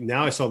want to.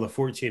 Now I saw the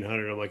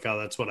 1400. I'm like, oh,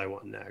 that's what I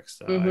want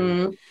next.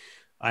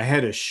 I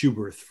had a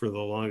Schubert for the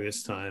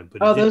longest time, but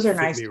those are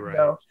nice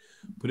too.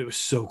 But it was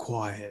so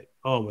quiet.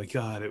 Oh my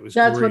God, it was.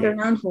 That's great. what they're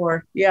known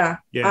for. Yeah.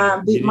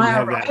 Yeah. You didn't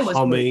have that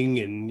humming,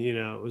 and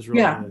it was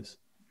really nice.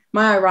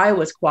 My Arai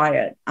was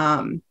quiet.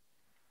 And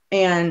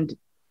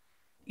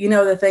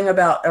the thing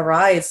about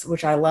Arais,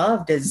 which I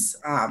loved, is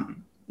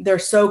they're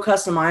so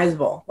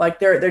customizable. Like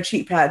their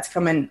cheat pads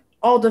come in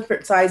all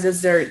different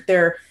sizes.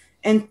 Their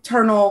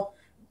internal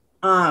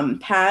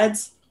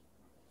pads,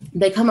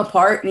 they come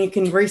apart, and you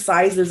can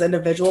resize those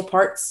individual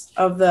parts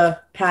of the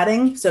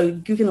padding. So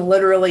you can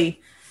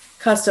literally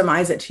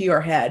customize it to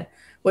your head,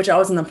 which I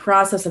was in the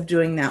process of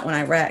doing that when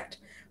I wrecked.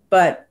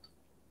 But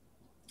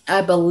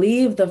I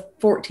believe the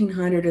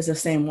 1400 is the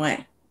same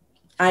way.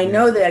 I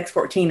know the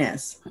X14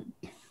 is.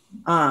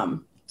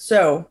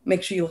 So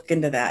make sure you look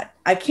into that.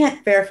 I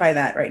can't verify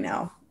that right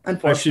now,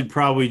 unfortunately. I should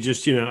probably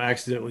just,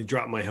 accidentally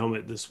drop my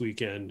helmet this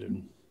weekend.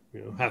 And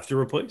have to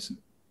replace it.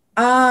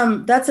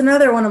 That's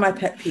another one of my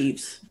pet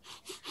peeves.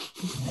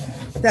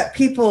 That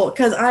people,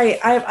 because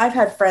I've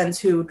had friends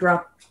who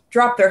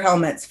drop their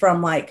helmets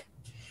from like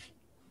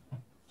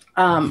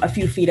a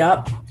few feet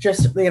up,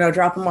 just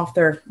drop them off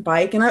their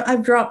bike, and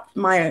I've dropped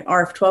my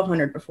RF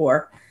 1200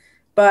 before,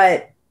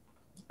 but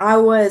I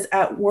was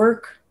at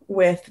work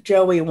with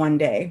Joey one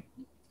day,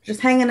 just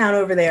hanging out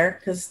over there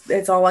because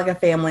it's all like a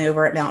family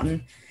over at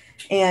Mountain,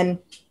 and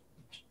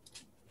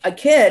a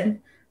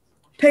kid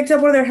picked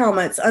up one of their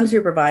helmets,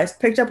 unsupervised,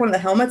 picked up one of the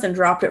helmets and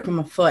dropped it from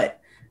a foot,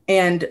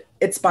 and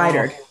it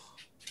spidered.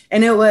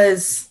 And it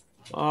was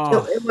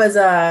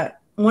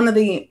one of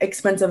the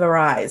expensive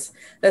Arise.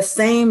 The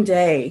same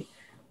day,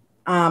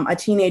 a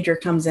teenager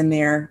comes in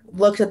there,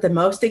 looks at the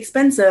most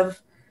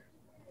expensive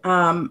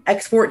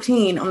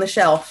X14 on the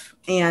shelf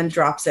and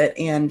drops it,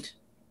 and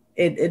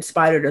it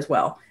spidered as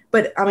well.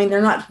 But I mean,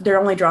 they're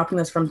only dropping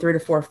this from 3 to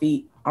 4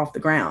 feet off the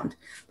ground.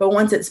 But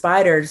once it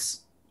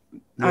spiders,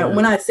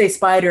 when I say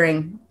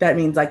spidering, that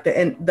means like the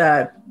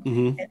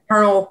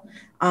internal,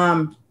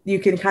 you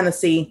can kind of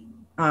see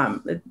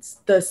it's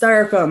the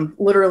styrofoam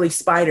literally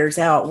spiders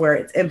out where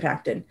it's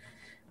impacted.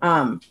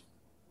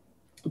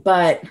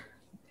 But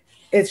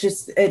it's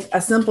just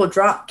a simple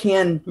drop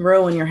can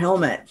ruin your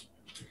helmet.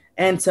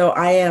 And so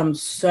I am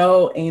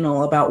so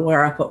anal about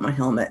where I put my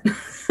helmet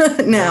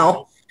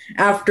now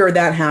after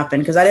that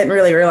happened, because I didn't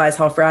really realize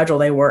how fragile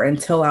they were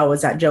until I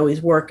was at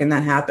Joey's work and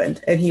that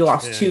happened. And he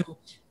lost 2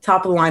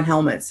 top of the line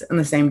helmets in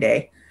the same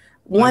day.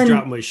 I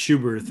dropped my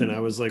Schubert and I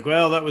was like,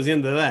 well, that was the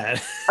end of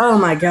that. Oh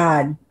my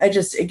God.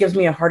 It gives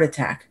me a heart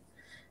attack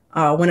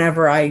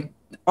whenever I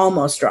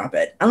almost drop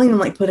it. I don't even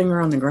like putting her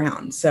on the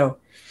ground. So,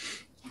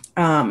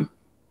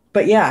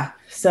 but yeah.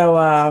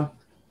 So,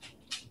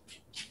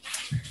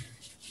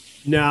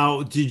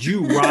 now, did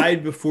you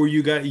ride before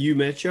you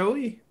met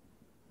Joey?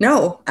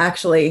 No,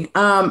 actually.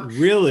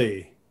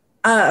 Really?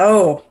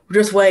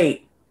 Just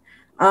wait.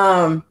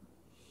 I'm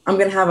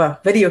going to have a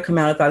video come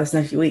out about this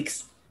in a few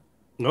weeks.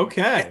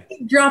 Okay.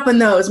 Dropping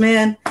those,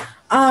 man.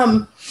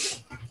 I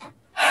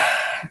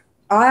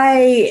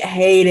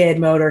hated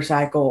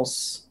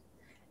motorcycles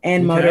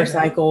and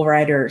motorcycle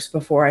riders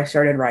before I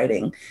started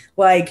riding.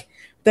 Like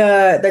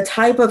the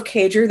type of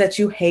cager that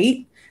you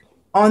hate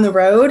on the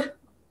road,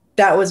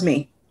 that was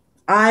me.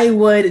 I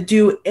would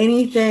do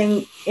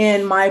anything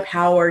in my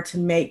power to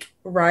make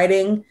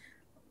riding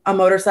a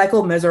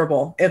motorcycle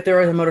miserable if there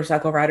was a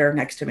motorcycle rider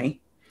next to me.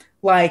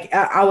 Like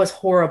I was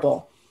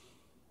horrible.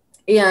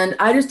 And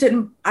I just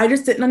didn't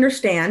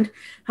understand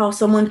how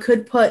someone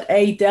could put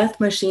a death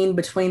machine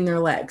between their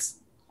legs.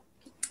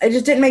 It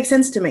just didn't make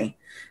sense to me.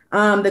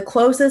 The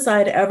closest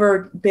I'd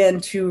ever been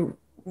to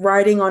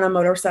riding on a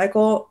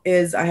motorcycle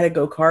is I had a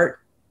go-kart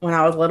when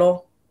I was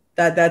little.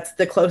 That's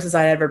the closest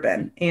I'd ever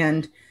been.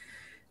 And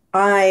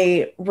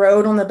I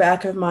rode on the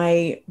back of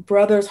my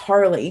brother's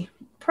Harley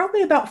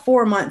probably about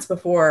 4 months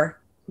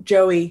before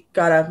Joey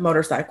got a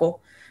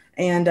motorcycle.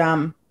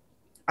 And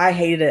I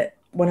hated it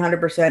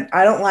 100%.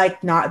 I don't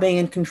like not being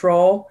in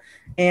control.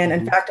 And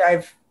in fact,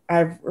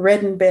 I've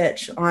ridden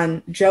bitch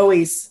on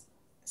Joey's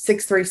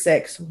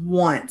 636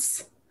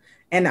 once.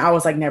 And I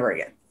was like, never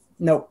again.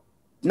 Nope,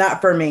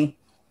 not for me.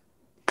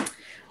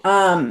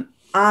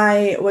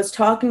 I was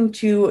talking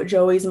to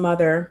Joey's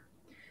mother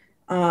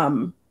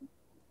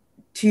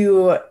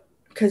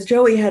because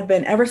Joey had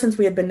been, ever since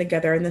we had been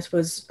together, and this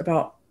was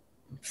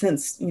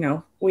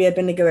we had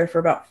been together for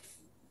about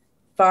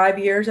 5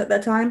 years at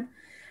that time.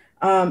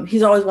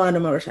 He's always wanted a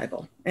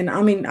motorcycle. And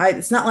I mean,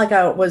 it's not like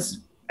I was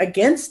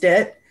against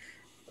it,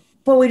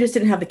 but we just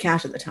didn't have the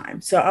cash at the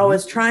time. So I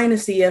was trying to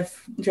see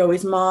if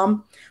Joey's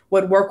mom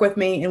would work with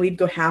me and we'd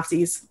go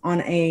halfsies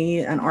on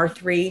an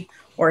R3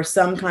 or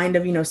some kind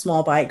of,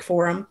 small bike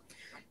for him.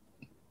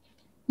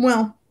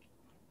 Well,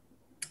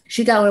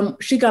 she got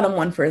him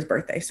one for his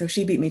birthday. So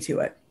she beat me to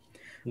it.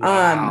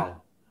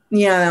 Wow.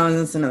 Yeah,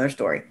 that's another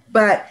story.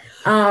 But,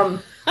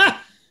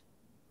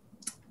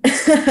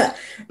 but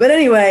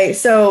anyway,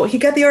 so he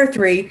got the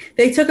R3.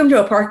 They took him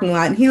to a parking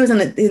lot and he was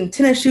in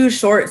tennis shoes,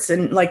 shorts,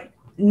 and like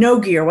no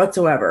gear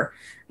whatsoever,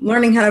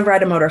 learning how to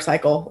ride a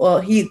motorcycle. Well,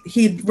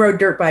 he rode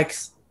dirt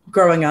bikes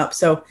growing up,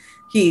 so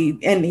he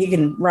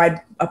can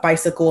ride a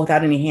bicycle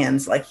without any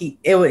hands. Like he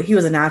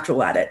was a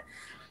natural at it.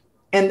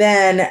 And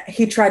then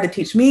he tried to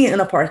teach me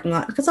in a parking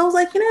lot because I was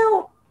like,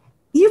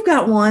 you've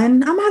got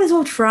one. I might as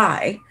well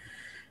try.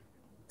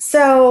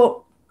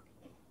 So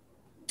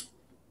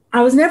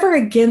I was never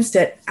against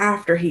it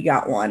after he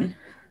got one.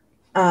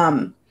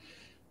 So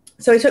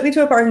he took me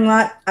to a parking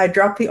lot. I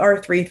dropped the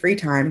R3 3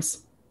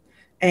 times.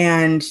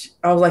 And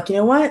I was like, you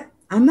know what?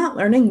 I'm not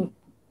learning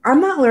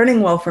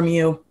well from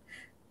you.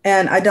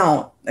 And I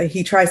don't.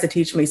 He tries to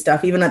teach me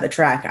stuff, even at the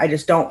track. I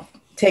just don't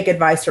take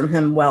advice from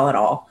him well at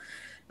all.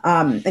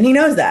 And he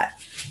knows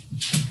that.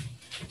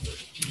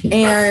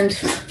 And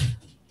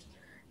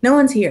no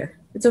one's here.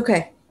 It's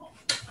okay.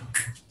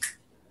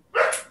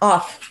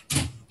 Off.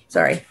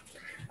 Sorry.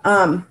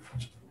 And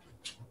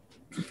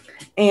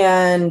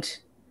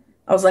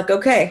I was like,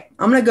 okay,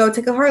 I'm going to go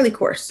take a Harley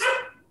course.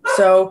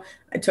 So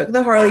I took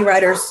the Harley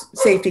Riders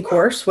safety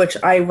course, which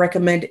I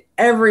recommend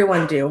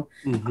everyone do,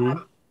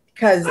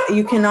 because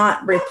you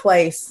cannot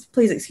replace,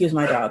 please excuse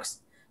my dogs.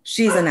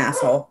 She's an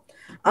asshole.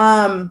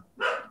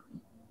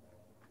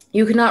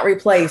 You cannot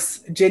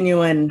replace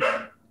genuine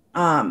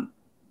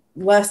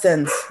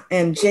lessons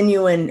and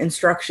genuine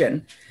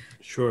instruction.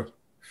 Sure.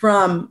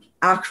 From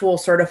actual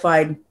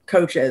certified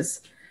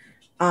coaches.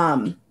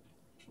 And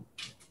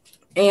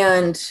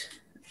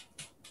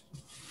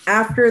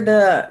after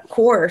the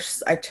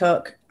course I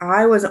took,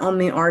 I was on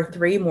the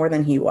R3 more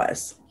than he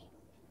was.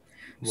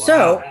 Wow.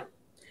 So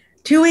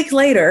 2 weeks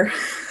later,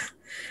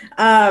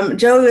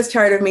 Joey was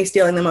tired of me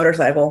stealing the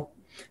motorcycle.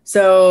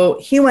 So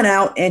he went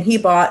out and he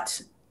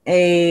bought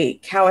a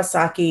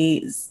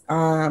Kawasaki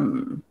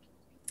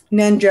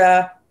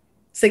Ninja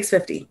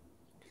 650.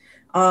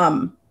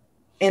 And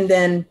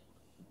then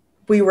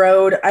I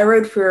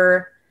rode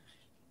for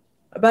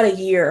about a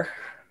year,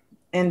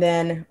 and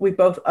then we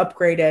both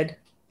upgraded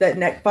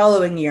that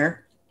following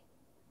year.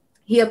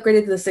 He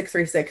upgraded to the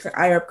 636.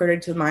 I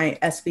upgraded to my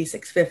SV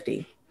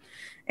 650.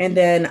 And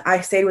then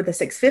I stayed with the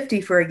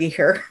 650 for a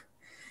year.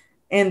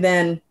 And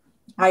then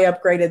I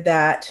upgraded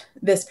that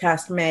this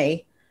past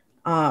May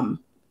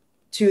to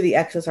the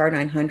XSR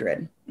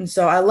 900. And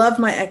so I love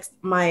my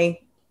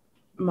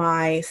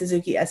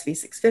Suzuki SV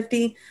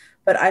 650,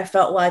 but I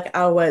felt like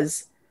I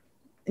was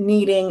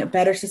needing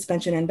better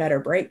suspension and better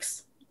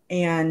brakes.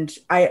 And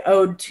I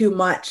owed too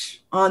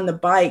much on the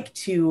bike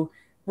to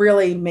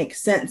really make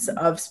sense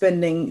of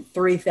spending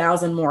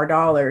 $3,000 more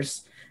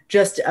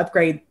just to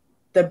upgrade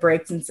the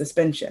brakes and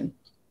suspension.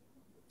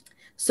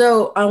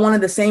 So I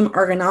wanted the same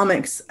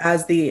ergonomics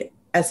as the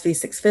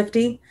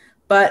SV650,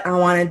 but I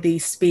wanted the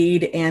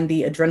speed and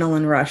the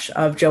adrenaline rush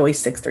of Joey's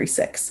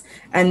 636.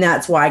 And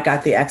that's why I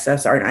got the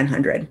XSR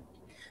 900.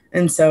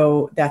 And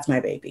so that's my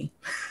baby.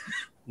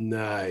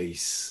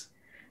 Nice.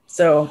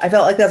 So I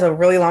felt like that's a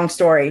really long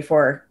story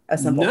for a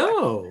simple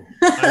No,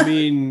 I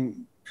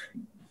mean,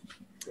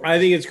 I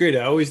think it's great.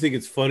 I always think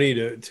it's funny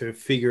to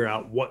figure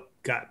out what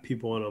got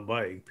people on a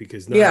bike,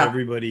 because not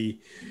everybody,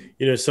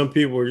 some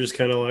people are just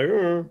kind of like,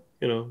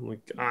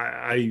 like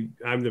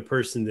I'm the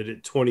person that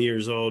at 20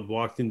 years old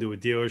walked into a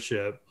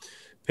dealership,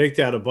 picked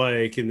out a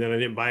bike, and then I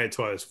didn't buy it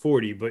till I was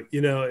 40. But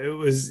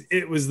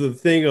it was the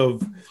thing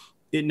of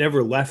it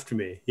never left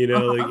me,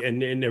 like,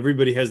 and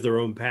everybody has their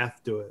own path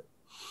to it.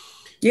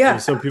 Yeah.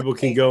 Some people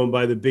can go and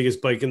buy the biggest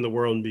bike in the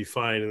world and be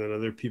fine. And then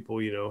other people,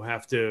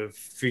 have to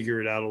figure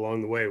it out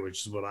along the way,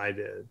 which is what I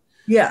did.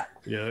 Yeah.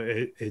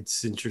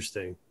 It's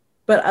interesting.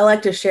 But I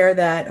like to share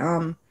that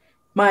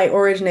my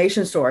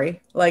origination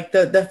story, like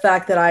the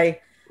fact that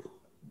I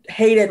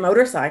hated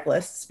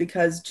motorcyclists,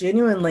 because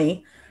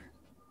genuinely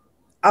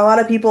a lot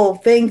of people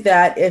think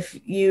that if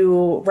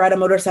you ride a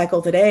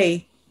motorcycle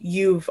today,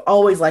 you've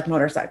always liked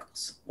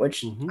motorcycles,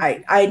 which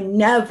I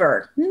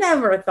never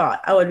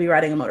thought I would be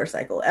riding a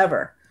motorcycle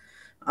ever.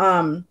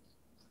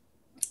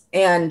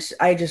 And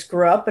I just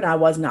grew up, and I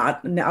was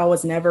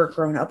never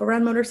grown up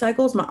around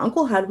motorcycles. My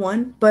uncle had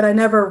one, but I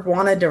never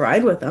wanted to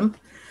ride with him.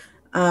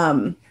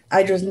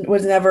 I just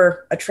was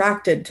never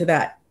attracted to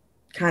that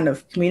kind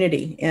of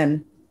community,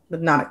 and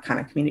not a kind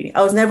of community.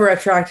 I was never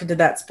attracted to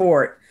that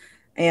sport.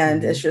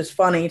 And it's just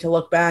funny to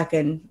look back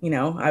and,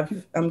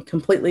 I'm a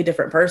completely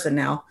different person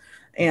now.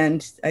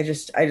 And I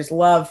just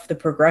love the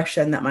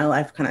progression that my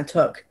life kind of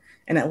took,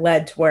 and it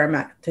led to where I'm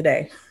at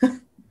today.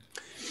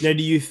 Now,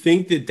 do you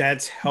think that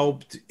that's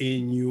helped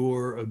in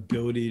your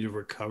ability to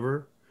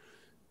recover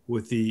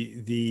with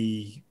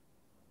the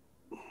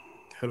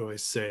how do I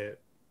say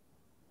it?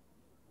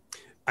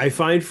 I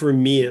find, for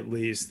me at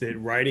least, that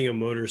riding a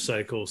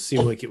motorcycle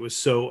seemed like it was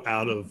so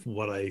out of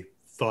what I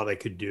thought I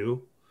could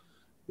do.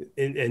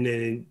 And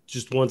then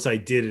just once I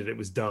did it, it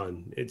was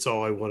done. It's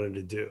all I wanted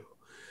to do.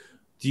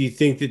 Do you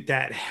think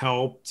that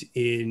helped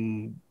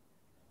it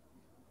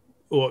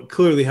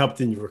clearly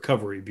helped in your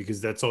recovery, because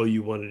that's all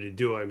you wanted to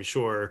do, I'm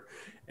sure,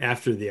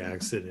 after the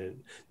accident.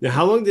 Now,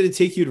 how long did it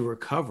take you to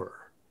recover?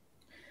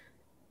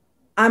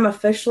 I'm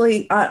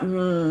officially,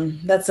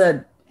 that's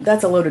a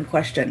loaded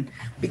question,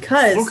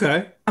 because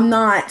I'm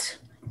not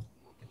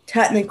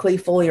technically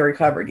fully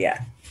recovered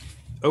yet.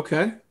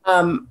 Okay.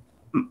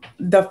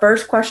 The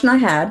first question I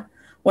had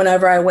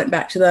whenever I went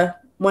back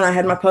when I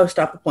had my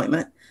post-op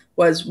appointment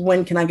was,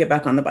 when can I get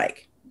back on the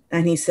bike?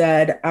 And he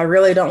said, I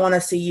really don't want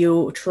to see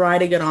you try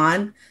to get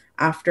on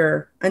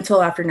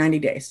until after 90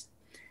 days.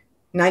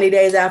 90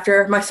 days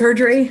after my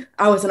surgery,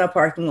 I was in a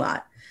parking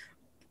lot.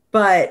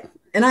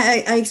 And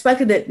I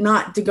expected it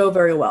not to go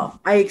very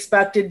well. I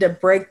expected to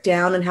break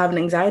down and have an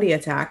anxiety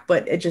attack,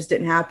 but it just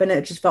didn't happen.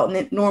 It just felt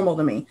normal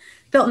to me.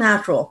 It felt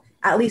natural,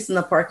 at least in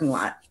the parking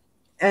lot.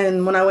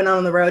 And when I went out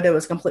on the road, it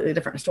was a completely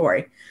different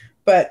story.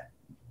 But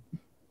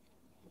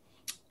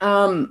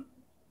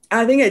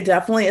I think it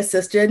definitely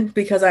assisted,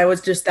 because I was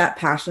just that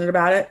passionate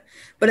about it.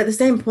 But at the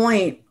same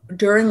point,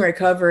 during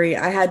recovery,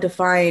 I had to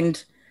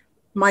find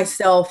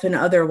myself in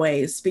other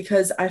ways,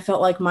 because I felt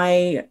like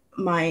my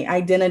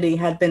identity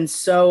had been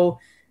so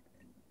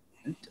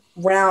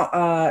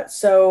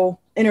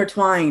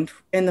intertwined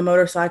in the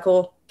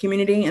motorcycle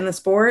community in the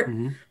sport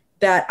Mm-hmm.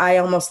 that I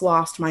almost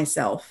lost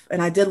myself.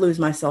 And I did lose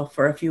myself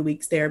for a few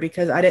weeks there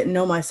because I didn't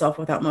know myself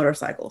without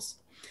motorcycles.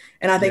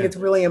 And I think Yeah. it's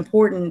really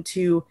important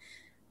to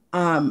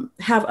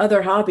have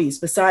other hobbies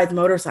besides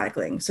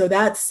motorcycling. So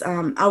that's,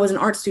 I was an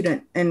art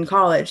student in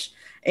college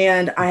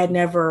and I had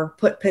never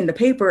put pen to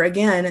paper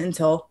again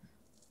until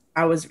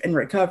I was in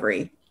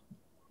recovery.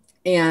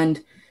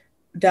 And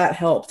that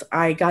helped.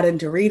 I got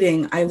into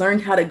reading. I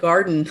learned how to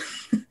garden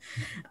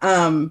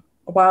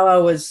while I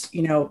was,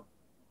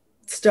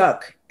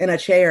 stuck in a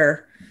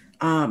chair.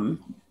 I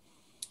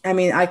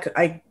mean,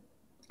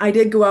 I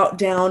did go out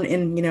down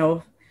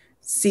and,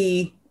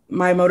 see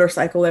my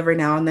motorcycle every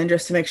now and then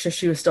just to make sure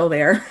she was still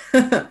there.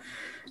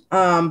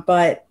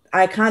 But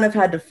I kind of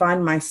had to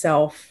find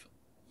myself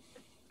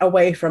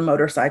away from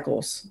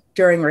motorcycles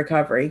during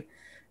recovery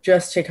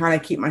just to kind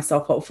of keep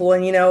myself hopeful.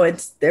 And,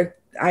 it's there.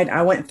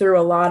 I went through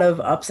a lot of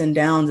ups and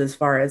downs, as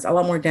far as a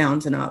lot more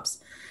downs and ups,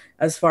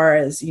 as far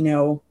as,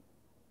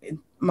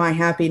 my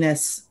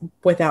happiness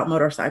without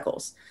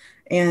motorcycles.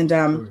 And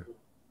Sure.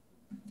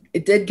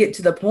 it did get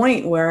to the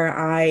point where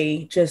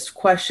I just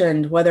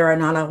questioned whether or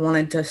not I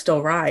wanted to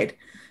still ride.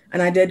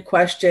 And I did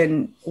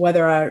question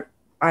whether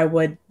I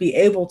would be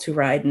able to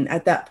ride. And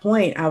at that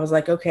point, I was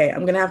like, okay,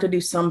 I'm going to have to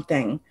do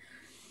something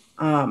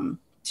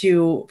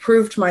to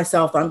prove to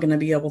myself I'm going to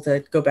be able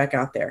to go back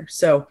out there.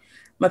 So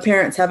my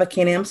parents have a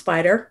Can-Am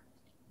Spider.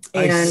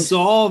 And I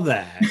saw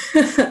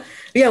that.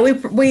 yeah,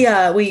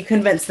 we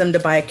convinced them to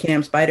buy a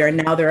Can-Am Spider, and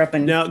now they're up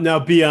in Now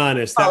be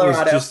honest, Colorado.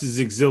 that was just as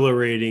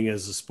exhilarating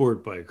as a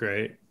sport bike,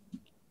 right?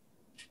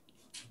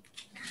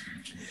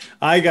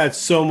 I got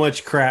so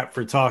much crap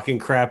for talking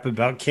crap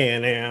about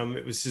Can-Am.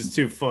 It was just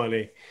too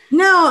funny.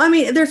 No, I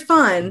mean, they're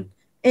fun.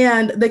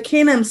 And the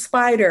Can-Am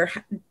Spider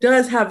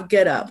does have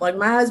get up. Like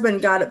my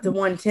husband got up to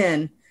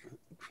 110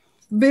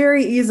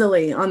 very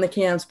easily on the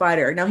Can-Am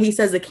Spider. Now he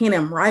says the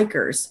Can-Am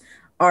Rikers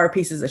are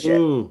pieces of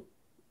shit.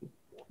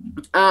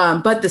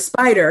 But the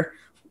Spider,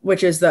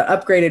 which is the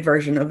upgraded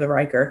version of the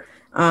Riker,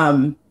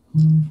 I'm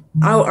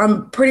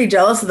pretty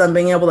jealous of them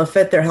being able to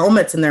fit their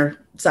helmets in their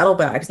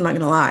saddlebags. I'm not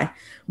going to lie.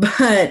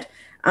 But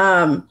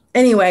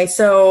anyway,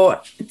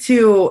 so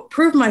to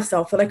prove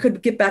myself that I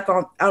could get back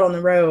out on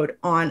the road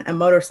on a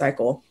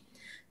motorcycle,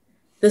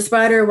 the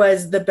Spider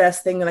was the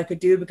best thing that I could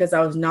do because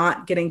I was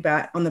not getting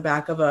back on the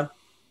back of a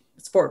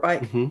sport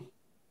bike.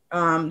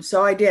 Mm-hmm.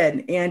 So I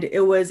did, and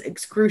it was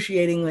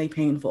excruciatingly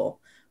painful,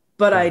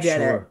 but I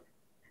did it.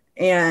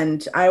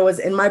 And I was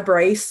in my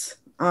brace,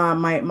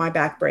 my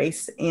back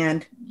brace,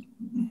 and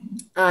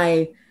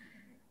I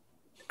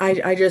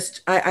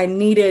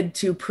needed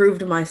to prove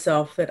to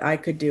myself that I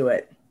could do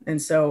it. And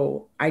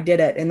so I did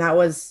it. And that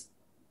was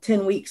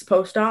 10 weeks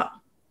post-op.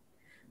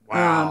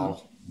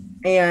 Wow.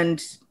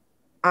 And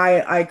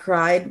I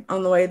cried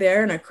on the way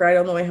there and I cried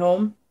on the way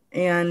home,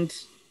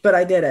 but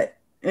I did it.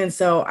 And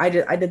so I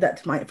did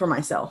that for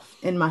myself.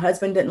 And my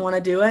husband didn't want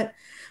to do it.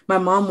 My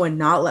mom would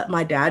not let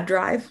my dad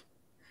drive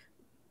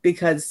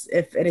because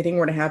if anything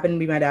were to happen, it'd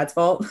be my dad's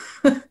fault.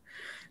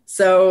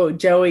 So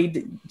Joey,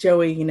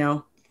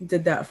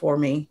 did that for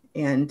me.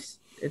 And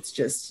it's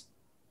just,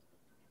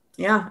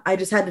 yeah, I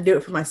just had to do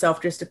it for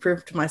myself just to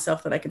prove to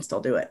myself that I can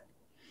still do it.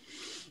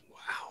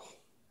 Wow.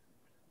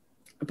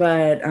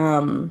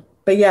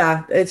 But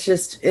yeah,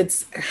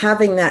 it's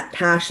having that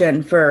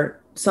passion for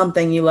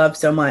something you love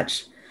so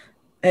much.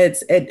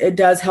 It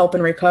does help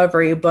in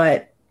recovery.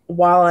 But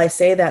while I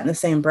say that in the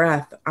same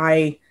breath,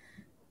 I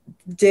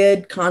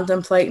did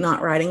contemplate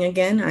not riding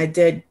again. I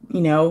did,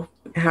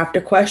 have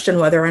to question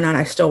whether or not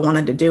I still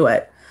wanted to do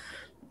it.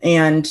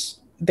 And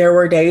there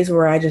were days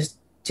where I just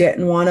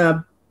didn't want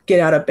to get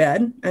out of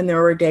bed. And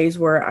there were days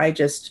where I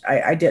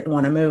didn't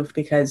want to move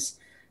because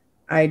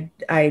I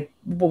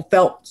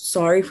felt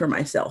sorry for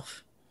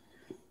myself.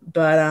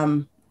 But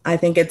I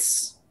think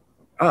it's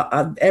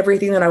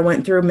everything that I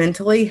went through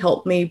mentally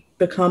helped me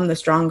become a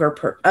stronger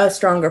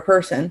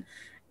person.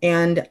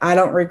 And I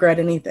don't regret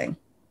anything.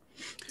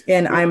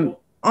 And I'm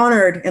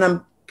honored and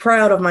I'm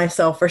proud of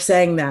myself for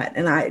saying that.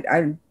 And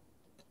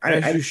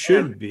As you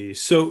should be.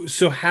 So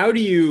how do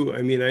you,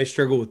 I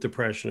struggle with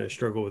depression. I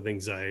struggle with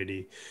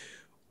anxiety.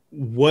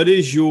 What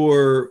is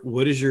your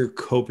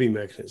coping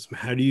mechanism?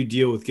 How do you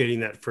deal with getting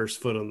that first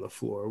foot on the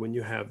floor when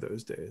you have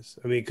those days?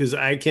 Because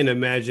I can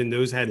imagine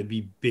those had to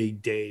be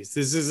big days.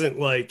 This isn't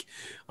like,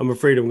 I'm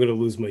afraid I'm going to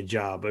lose my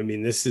job.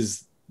 This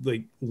is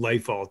like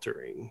life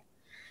altering.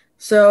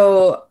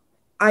 So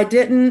I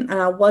didn't,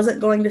 and I wasn't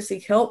going to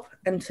seek help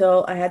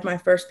until I had my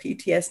first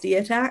PTSD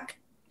attack.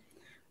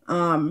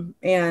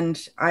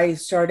 And I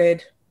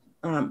started,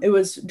 it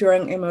was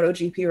during a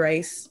MotoGP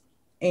race,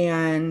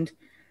 and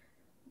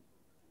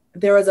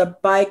there was a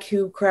bike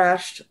who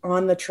crashed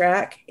on the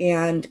track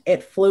and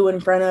it flew in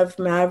front of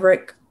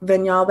Maverick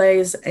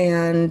Vinales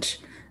and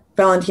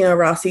Valentino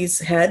Rossi's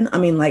head.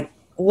 Like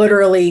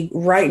literally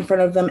right in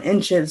front of them,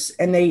 inches,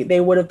 and they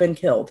would have been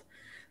killed.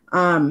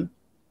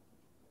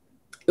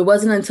 It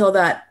wasn't until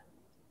that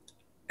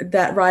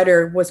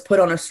rider was put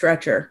on a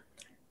stretcher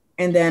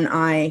and then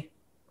I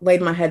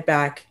laid my head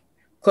back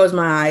closed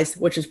my eyes,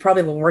 which is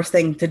probably the worst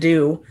thing to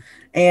do.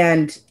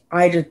 And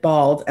I just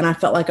bawled and I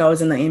felt like I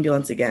was in the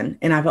ambulance again.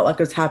 And I felt like it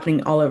was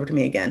happening all over to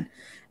me again.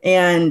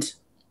 And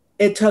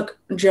it took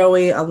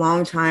Joey a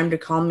long time to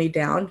calm me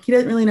down. He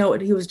didn't really know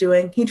what he was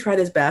doing. He tried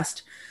his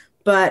best.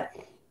 But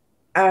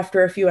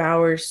after a few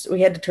hours,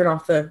 we had to turn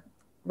off the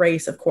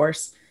race, of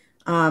course.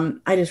 I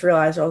just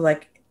realized I was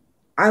like,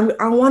 I'm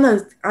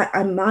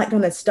not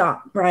going to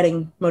stop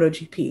riding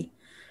MotoGP.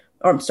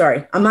 Or I'm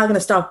sorry, I'm not going to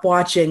stop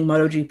watching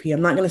MotoGP.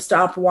 I'm not going to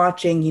stop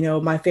watching, you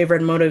know, my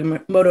favorite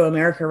Moto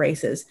America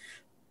races.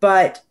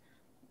 But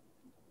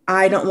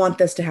I don't want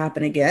this to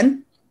happen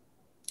again.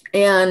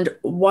 And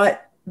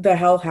what the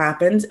hell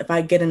happens if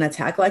I get an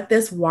attack like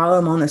this while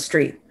I'm on the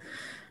street,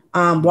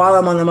 while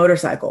I'm on the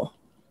motorcycle?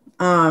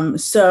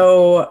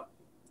 So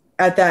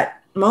at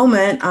that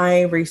moment,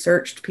 I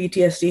researched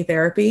PTSD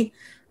therapy.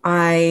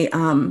 I,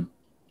 found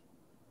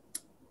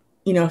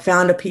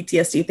a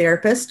PTSD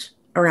therapist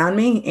around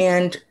me,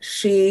 and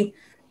she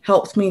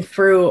helped me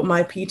through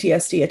my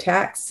PTSD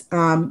attacks.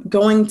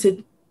 Going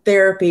to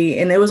therapy,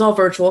 and it was all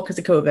virtual because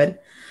of COVID.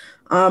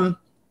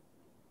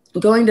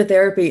 Going to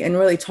therapy and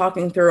really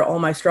talking through all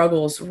my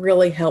struggles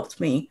really helped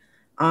me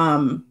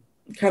kind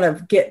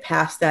of get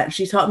past that.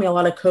 She taught me a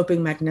lot of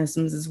coping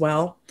mechanisms as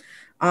well.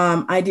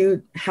 I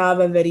do have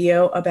a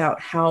video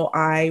about how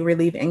I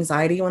relieve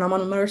anxiety when I'm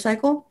on a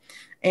motorcycle.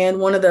 And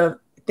one of the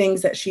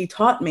things that she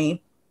taught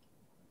me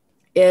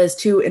is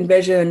to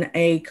envision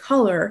a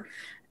color.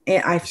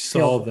 And I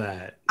saw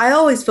that. I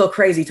always feel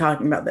crazy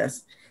talking about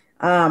this.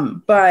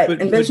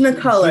 But envision a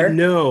color. But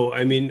no,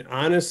 I mean,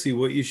 honestly,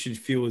 what you should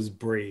feel is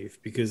brave,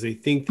 because I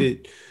think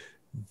that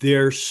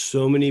there's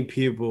so many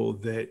people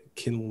that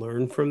can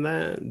learn from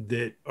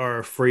that are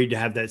afraid to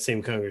have that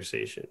same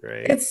conversation,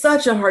 right? It's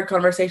such a hard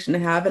conversation to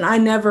have. And I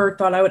never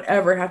thought I would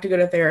ever have to go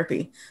to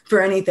therapy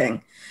for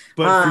anything.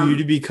 But for you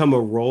to become a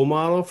role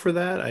model for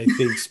that, I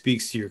think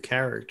speaks to your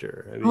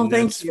character. I mean,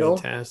 that's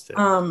fantastic.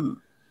 And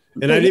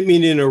I didn't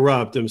mean to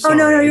interrupt. I'm sorry. Oh,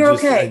 no, you're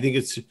okay. I think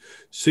it's,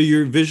 so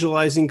you're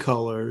visualizing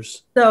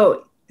colors.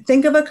 So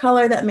think of a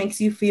color that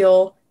makes you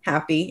feel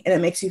happy and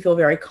it makes you feel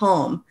very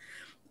calm.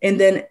 And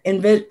then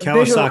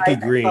Kawasaki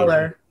green.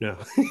 Color. No.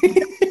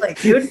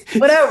 Like, dude,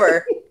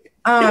 whatever.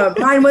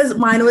 Mine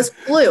was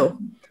blue.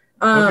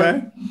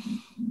 Okay.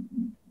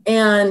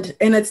 And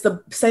it's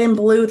the same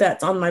blue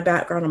that's on my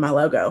background on my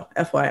logo,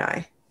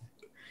 FYI.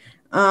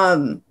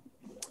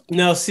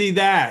 Now see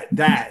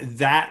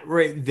that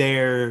right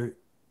there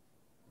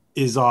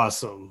is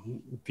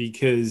awesome,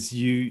 because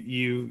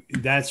you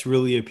that's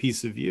really a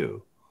piece of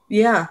you.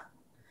 Yeah.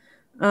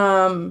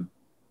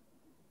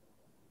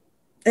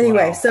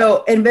 Anyway, wow.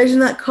 So envision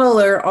that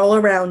color all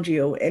around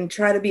you and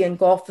try to be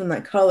engulfed in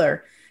that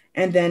color,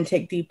 and then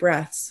take deep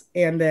breaths.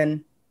 And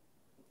then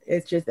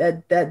it's just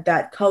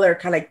that color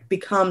kind of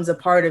becomes a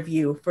part of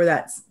you for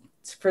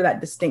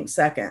that distinct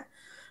second.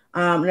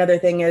 Another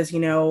thing is,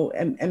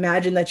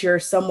 imagine that you're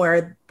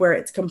somewhere where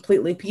it's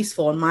completely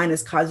peaceful, and mine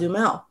is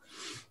Cozumel.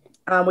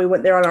 We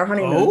went there on our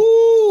honeymoon.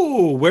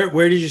 Oh,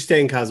 where did you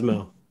stay in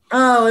Cozumel?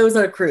 Oh, it was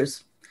on a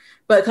cruise.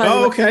 But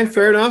Cozumel, okay,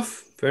 fair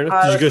enough. Did you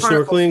go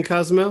snorkeling in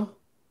Cozumel?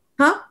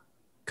 Huh?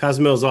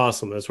 Cozumel's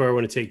awesome. That's where I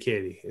want to take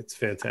Katie. It's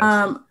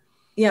fantastic.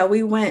 Yeah,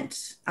 we went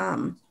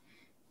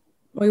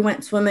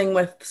swimming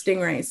with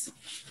stingrays.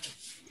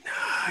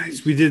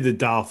 Nice. We did the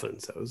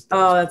dolphins.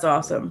 That's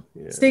awesome.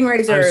 Yeah.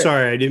 Stingrays are, I'm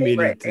sorry, I didn't mean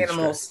to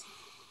animals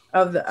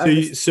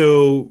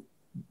so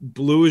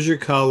blue is your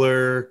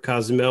color,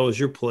 Cozumel is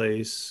your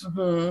place.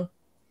 Mm-hmm.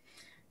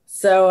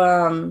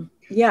 So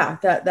yeah,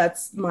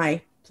 that's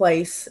my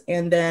place.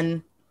 And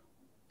then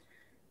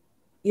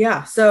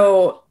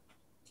so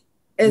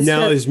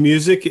is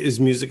music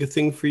a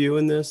thing for you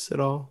in this at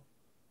all?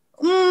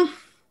 I'm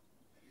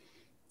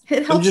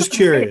just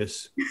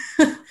curious.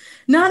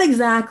 Not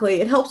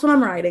exactly. It helps when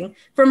I'm writing.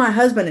 For my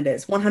husband, it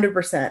is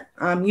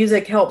 100%.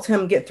 Music helped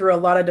him get through a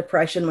lot of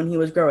depression when he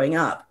was growing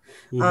up.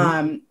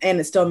 Mm-hmm. And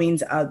it still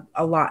means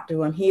a lot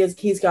to him.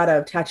 He's got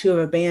a tattoo of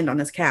a band on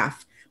his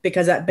calf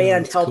because that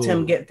band helped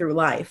him get through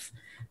life.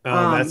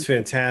 Oh, that's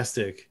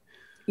fantastic.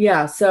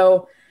 Yeah.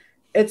 So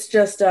it's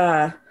just,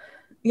 I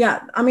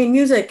mean,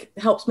 music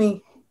helps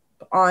me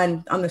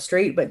on the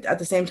street, but at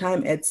the same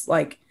time, it's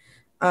like,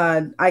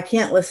 I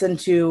can't listen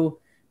to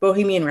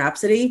Bohemian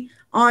Rhapsody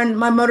on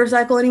my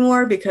motorcycle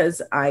anymore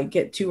because I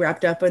get too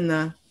wrapped up in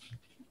the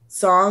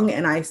song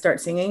and I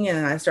start singing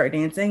and I start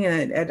dancing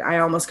and I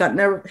almost got in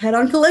a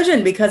head-on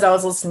collision because I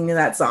was listening to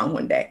that song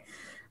one day.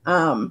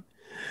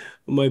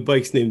 My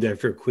bike's named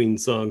after a Queen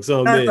song,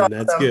 so awesome.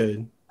 That's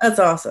good. That's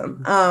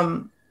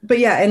awesome. But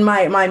yeah, and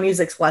my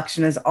music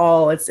selection is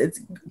all it's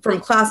from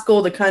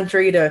classical to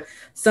country to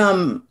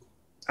some,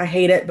 I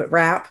hate it, but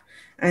rap,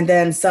 and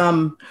then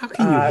some. How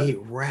can you hate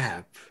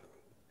rap?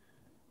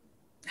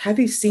 Have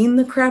you seen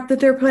the crap that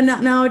they're putting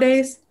out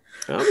nowadays?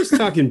 I was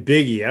talking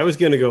Biggie. I was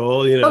going to go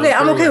all, Okay,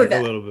 I'm okay with that.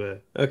 A little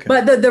bit. Okay.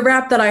 But the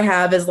rap that I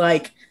have is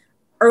like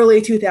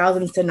early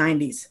 2000s to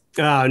 90s.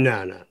 Oh,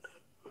 no.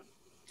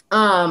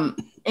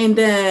 And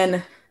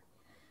then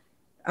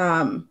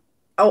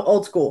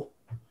old school.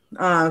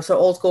 So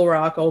old school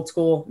rock, old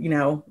school,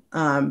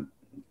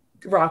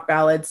 rock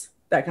ballads,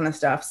 that kind of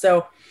stuff.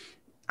 So,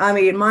 I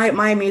mean,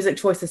 my music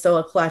choice is so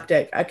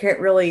eclectic. I can't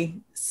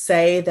really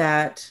say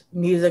that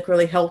music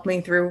really helped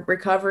me through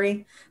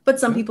recovery, but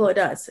some people it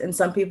does, and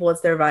some people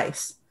it's their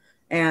vice.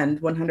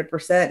 And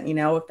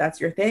 100%, if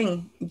that's your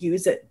thing,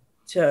 use it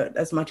to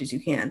as much as you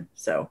can.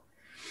 So,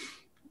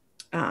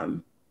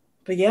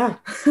 but yeah.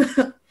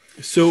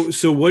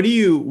 So what do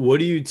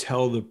you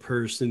tell the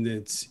person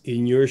that's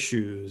in your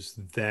shoes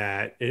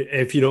that,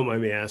 if you don't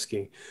mind me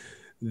asking,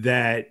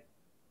 that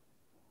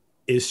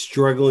is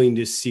struggling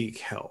to seek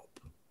help?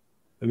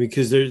 I mean,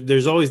 because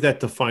there's always that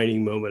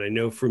defining moment. I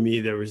know for me,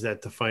 there was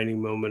that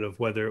defining moment of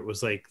whether it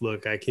was like,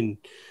 look, I can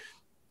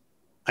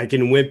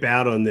whip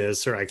out on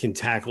this, or I can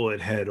tackle it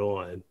head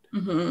on.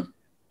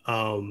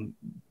 Mm-hmm.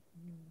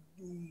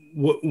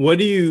 What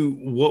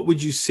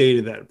would you say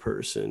to that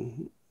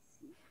person?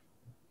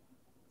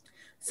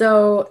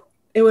 So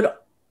it would,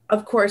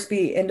 of course,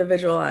 be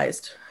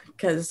individualized,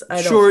 because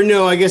I don't. Sure,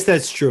 no, I guess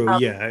that's true.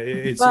 Yeah,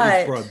 it's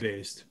broad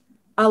based.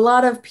 A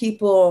lot of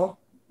people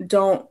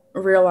don't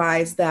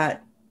realize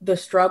that the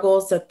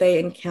struggles that they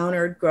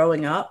encountered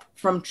growing up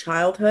from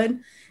childhood,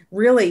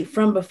 really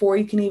from before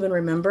you can even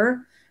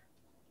remember,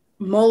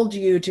 mold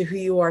you to who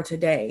you are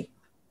today.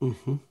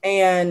 Mm-hmm.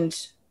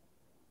 And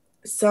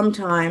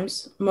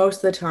sometimes, most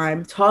of the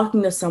time,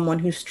 talking to someone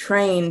who's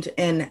trained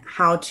in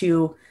how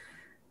to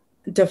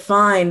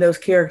define those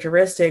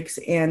characteristics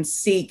and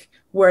seek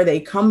where they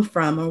come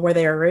from or where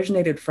they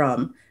originated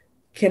from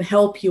can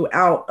help you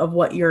out of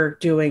what you're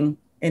doing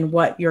and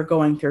what you're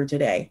going through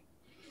today.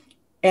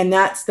 And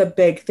that's the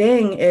big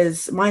thing,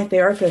 is my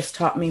therapist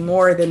taught me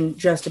more than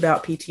just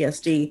about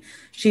PTSD.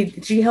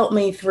 She helped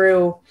me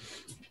through.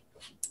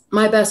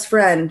 My best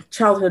friend,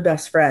 childhood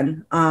best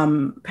friend,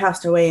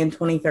 passed away in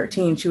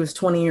 2013. She was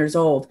 20 years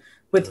old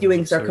with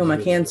Ewing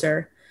sarcoma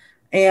cancer.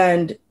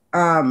 And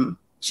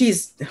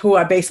she's who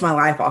I base my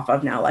life off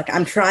of now. Like,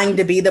 I'm trying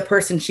to be the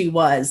person she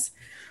was.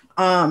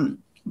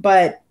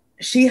 But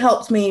she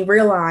helped me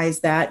realize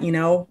that,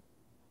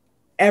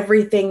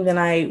 everything that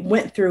I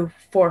went through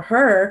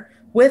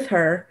with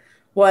her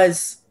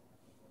was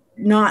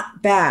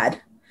not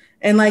bad.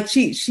 And like,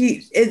 she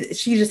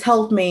just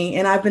helped me.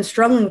 And I've been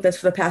struggling with this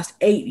for the past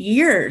 8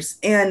 years,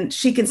 and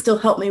she can still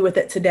help me with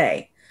it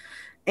today.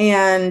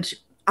 And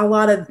a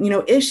lot of,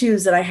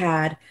 issues that I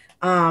had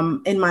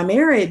in my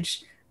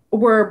marriage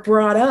were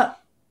brought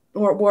up,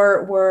 or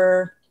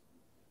were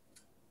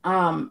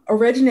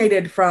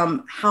originated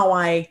from how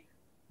I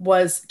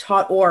was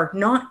taught or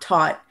not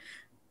taught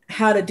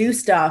how to do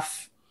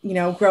stuff,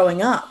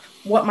 growing up,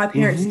 what my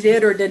parents mm-hmm.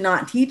 did or did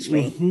not teach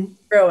me mm-hmm.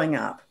 growing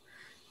up.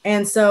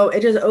 And so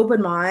it just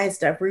opened my eyes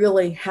to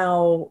really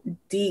how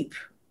deep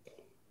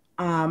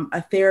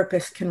a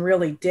therapist can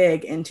really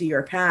dig into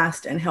your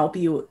past and help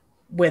you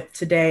with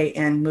today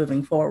and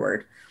moving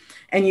forward.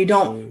 And you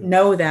don't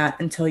know that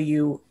until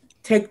you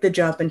take the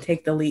jump and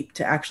take the leap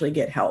to actually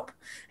get help.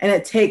 And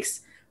it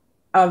takes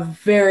a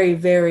very,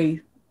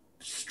 very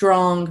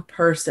strong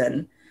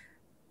person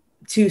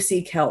to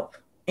seek help.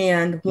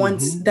 And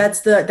once mm-hmm.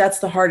 that's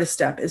the hardest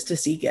step, is to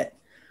seek it.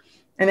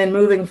 And then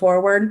moving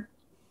forward,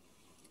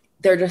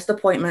 they're just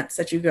appointments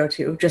that you go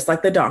to, just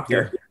like the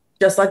doctor,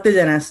 just like the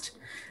dentist,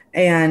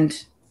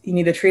 and you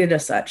need to treat it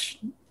as such.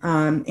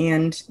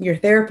 And your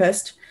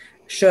therapist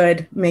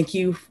should make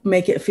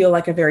it feel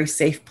like a very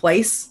safe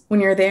place when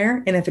you're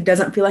there. And if it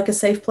doesn't feel like a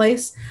safe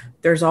place,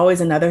 there's always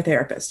another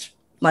therapist.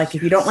 Like,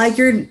 if you don't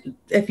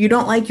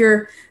like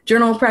your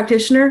general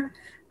practitioner,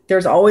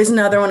 there's always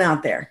another one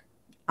out there.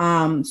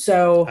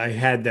 So I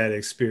had that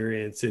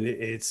experience, and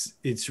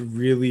it's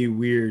really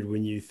weird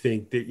when you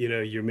think that,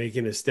 you're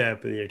making a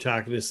step and you're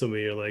talking to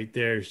somebody, you're like,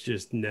 there's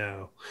just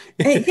no,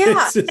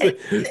 yeah,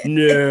 like,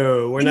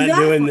 no, we're not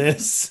doing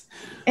this.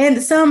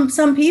 And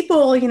some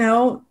people,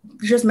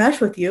 just mesh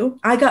with you.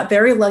 I got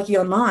very lucky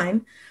on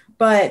mine,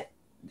 but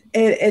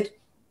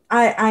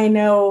I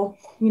know,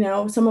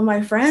 some of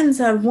my friends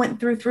have went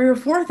through 3 or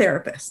 4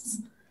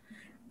 therapists.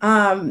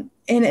 And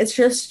it's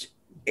just,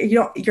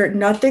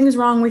 nothing's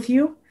wrong with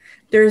you.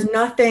 There's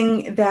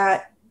nothing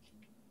that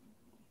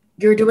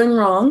you're doing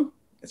wrong.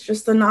 It's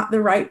just not the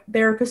right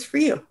therapist for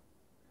you.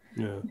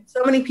 Yeah.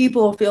 So many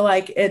people feel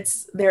like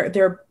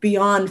they're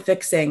beyond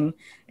fixing,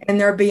 and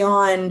they're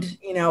beyond,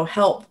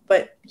 help,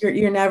 but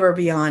you're never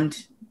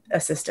beyond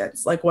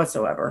assistance, like,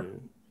 whatsoever. Mm.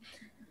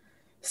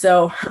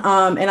 So,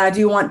 and I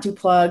do want to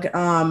plug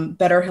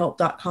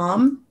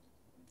betterhelp.com.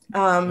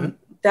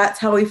 That's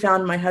how we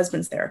found my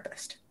husband's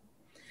therapist.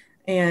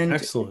 And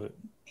excellent.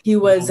 He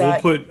was.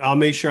 I'll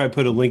make sure I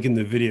put a link in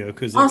the video,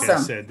 because, like awesome. I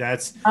said,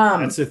 that's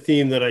a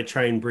theme that I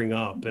try and bring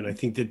up, and I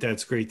think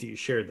that's great that you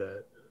shared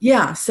that.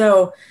 Yeah.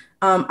 So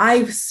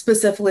I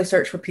specifically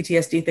searched for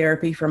PTSD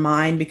therapy for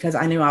mine, because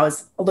I knew I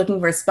was looking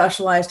for a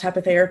specialized type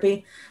of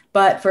therapy.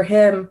 But for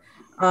him,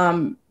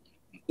 we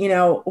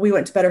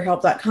went to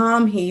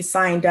betterhelp.com. He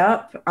signed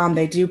up.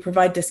 They do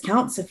provide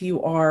discounts if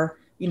you are,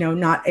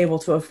 not able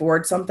to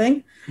afford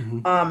something.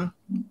 Mm-hmm.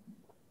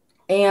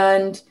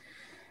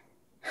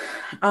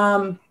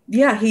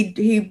 yeah,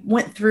 he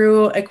went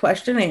through a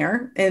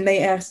questionnaire, and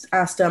they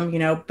asked him,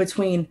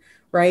 between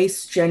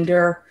race,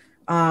 gender,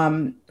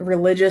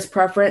 religious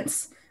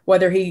preference,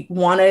 whether he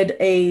wanted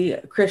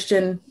a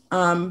Christian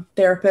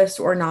therapist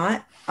or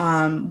not.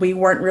 We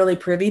weren't really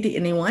privy to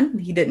anyone.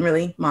 He didn't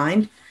really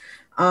mind.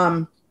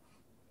 Um,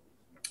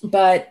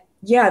 but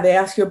yeah, they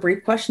ask you a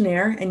brief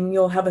questionnaire, and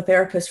you'll have a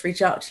therapist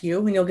reach out to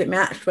you, and you'll get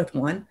matched with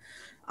one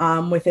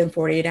within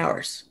 48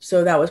 hours.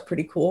 So that was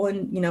pretty cool.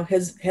 And,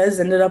 his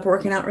ended up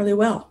working out really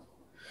well.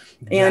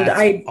 And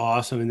That's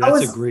awesome. And I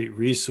that's a was, great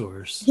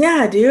resource.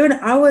 yeah, dude,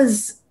 I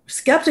was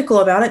skeptical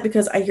about it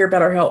because I hear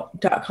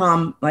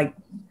BetterHelp.com. Like,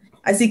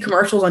 I see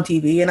commercials on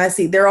TV,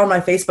 and they're on my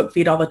Facebook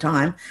feed all the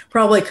time,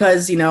 probably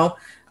because,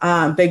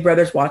 Big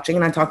Brother's watching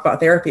and I talk about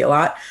therapy a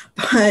lot,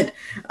 but,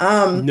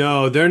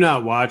 no, they're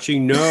not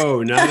watching.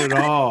 No, not at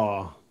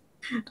all.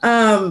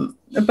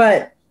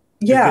 But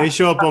yeah, If they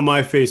show up on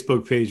my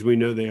Facebook page, we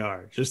know they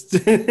are just,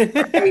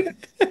 right.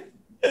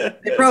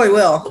 They probably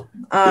will.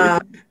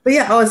 But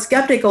yeah, I was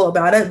skeptical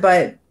about it,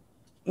 but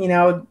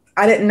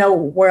I didn't know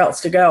where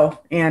else to go,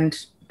 and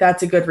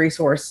that's a good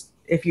resource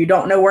if you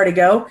don't know where to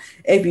go.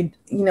 If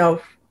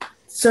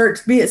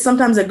search,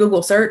 sometimes a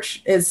Google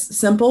search is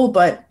simple,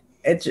 but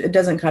it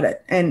doesn't cut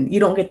it, and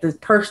you don't get the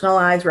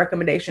personalized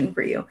recommendation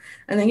for you,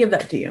 and they give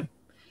that to you.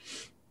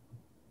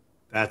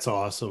 That's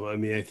awesome. I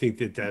mean, I think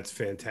that's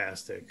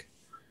fantastic,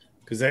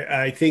 because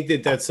I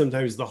think that's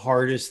sometimes the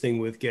hardest thing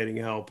with getting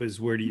help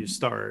is, where do you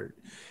start?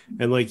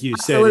 And like you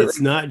said, Absolutely.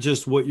 it's not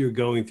just what you're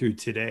going through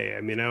today.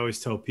 I mean, I always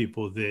tell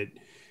people that,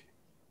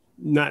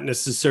 not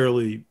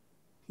necessarily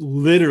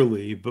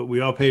literally, but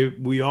we all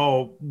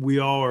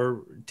are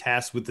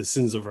tasked with the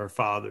sins of our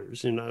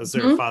fathers, as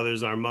our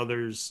fathers, our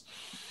mothers,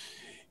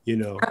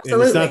 Absolutely.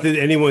 and it's not that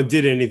anyone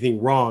did anything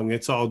wrong.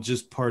 It's all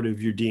just part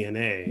of your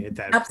DNA at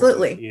that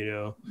Absolutely.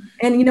 point,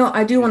 And,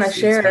 I do want to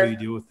share how you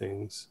deal with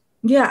things.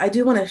 Yeah, I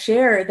do want to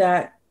share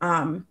that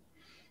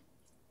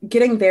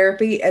getting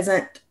therapy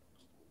isn't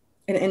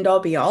an end all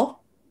be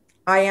all.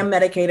 I am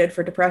medicated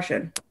for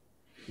depression.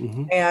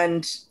 Mm-hmm.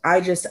 And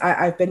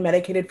I've been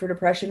medicated for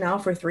depression now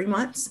for 3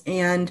 months.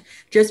 And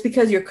just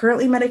because you're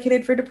currently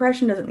medicated for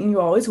depression doesn't mean you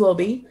always will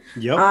be.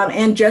 Yep.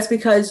 And just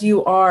because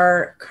you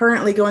are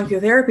currently going through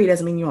therapy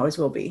doesn't mean you always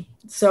will be.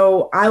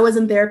 So I was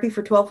in therapy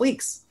for 12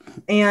 weeks,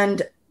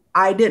 and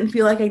I didn't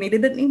feel like I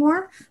needed it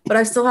anymore, but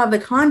I still have the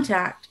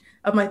contact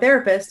of my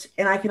therapist,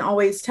 and I can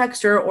always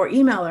text her or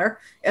email her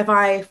if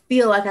I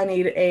feel like I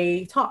need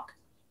a talk.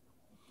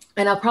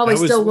 And I'll probably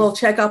will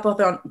check up with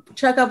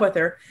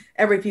her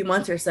every few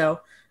months or so,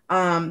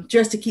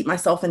 just to keep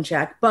myself in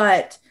check.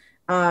 But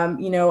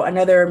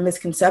another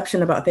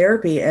misconception about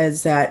therapy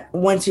is that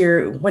once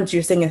you're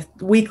seeing a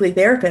weekly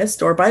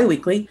therapist or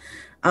biweekly,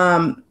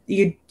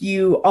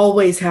 you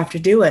always have to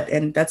do it,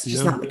 and that's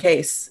just not the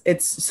case.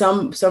 It's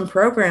some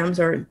programs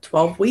are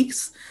 12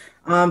 weeks.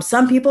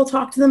 Some people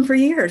talk to them for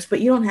years,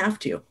 but you don't have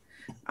to.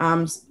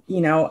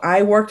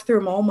 I worked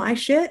through all my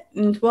shit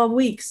in 12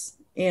 weeks,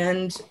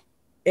 and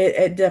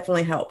it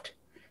definitely helped.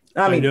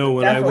 I know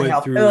when I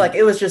went through,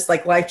 it was just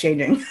like life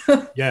changing.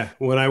 Yeah.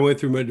 When I went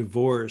through my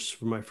divorce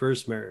from my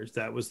first marriage,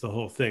 that was the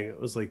whole thing.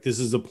 It was like, this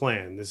is a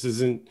plan. This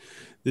isn't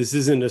a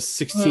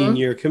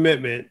 16-year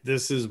commitment. We're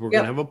going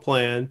to have a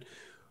plan.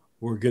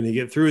 We're going to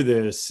get through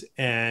this.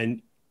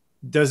 And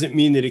doesn't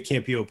mean that it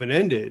can't be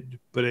open-ended,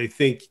 but I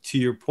think, to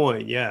your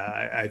point,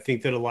 I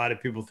think that a lot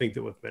of people think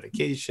that with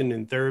medication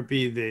and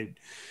therapy that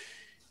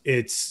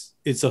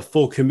it's a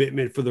full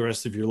commitment for the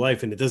rest of your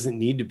life, and it doesn't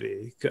need to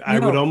be. I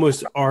would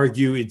almost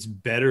argue it's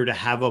better to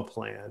have a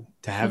plan,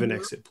 to have an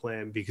exit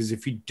plan, because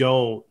if you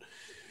don't,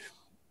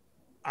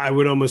 I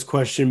would almost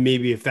question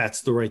maybe if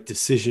that's the right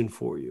decision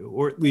for you,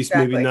 or at least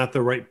maybe not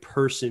the right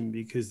person,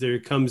 because there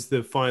comes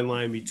the fine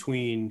line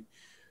between,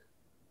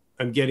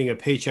 I'm getting a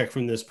paycheck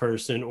from this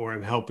person or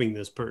I'm helping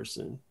this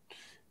person,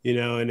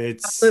 and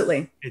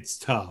it's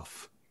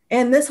tough.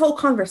 And this whole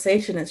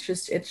conversation, it's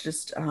just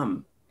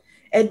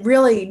it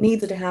really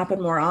needs to happen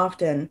more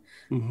often.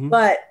 Mm-hmm.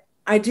 But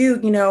I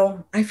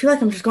do, I feel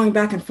like I'm just going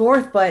back and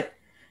forth, but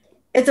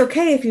it's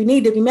okay if you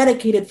need to be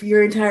medicated for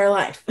your entire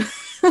life.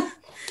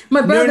 My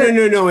brother.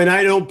 No. And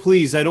I don't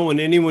want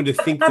anyone to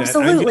think that.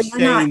 Absolutely.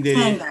 I'm just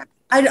saying that.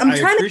 I'm trying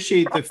to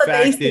appreciate the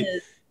fact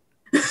that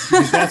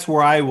that's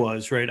where I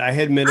was, right? I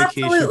had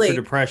medication for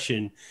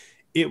depression.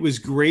 It was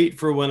great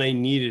for when I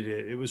needed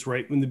it. It was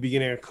right in the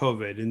beginning of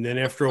COVID. And then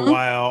after a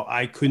while,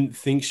 I couldn't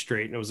think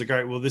straight. And I was like, all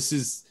right, well,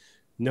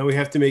 now we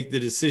have to make the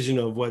decision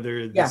of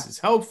whether this is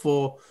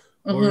helpful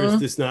or is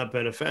this not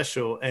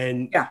beneficial.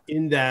 And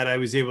in that, I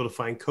was able to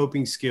find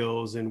coping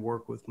skills and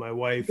work with my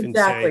wife and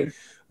say,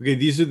 okay,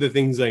 these are the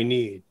things I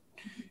need,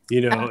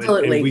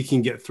 and we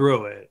can get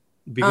through it.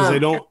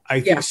 Because I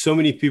think so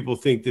many people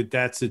think that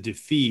that's a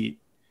defeat.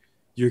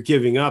 You're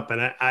giving up.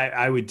 And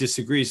I would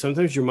disagree.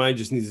 Sometimes your mind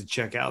just needs to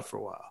check out for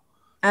a while.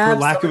 Absolutely.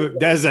 For lack of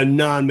that's a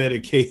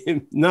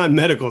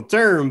non-medical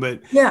term,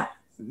 but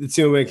it's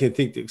the only way I can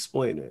think to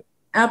explain it.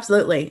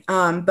 Absolutely.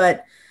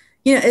 But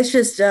it's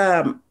just,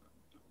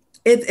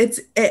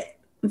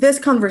 this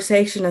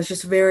conversation is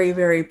just very,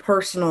 very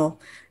personal,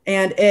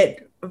 and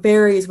it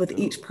varies with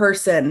each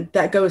person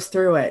that goes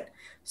through it.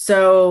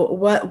 So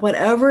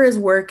whatever is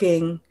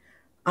working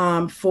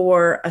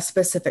for a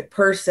specific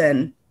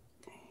person,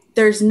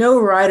 there's no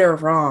right or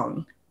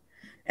wrong.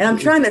 And I'm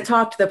trying to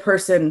talk to the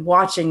person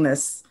watching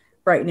this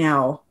right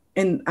now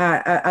in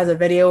as a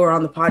video or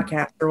on the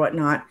podcast or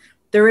whatnot.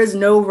 There is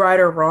no right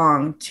or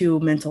wrong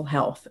to mental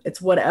health.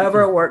 It's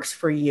whatever works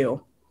for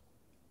you.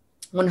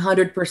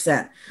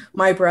 100%.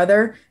 My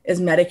brother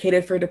is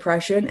medicated for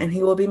depression, and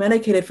he will be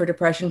medicated for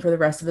depression for the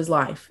rest of his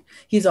life.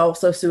 He's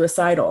also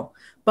suicidal,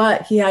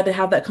 but he had to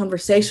have that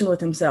conversation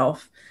with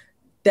himself,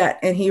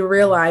 and he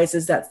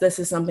realizes that this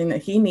is something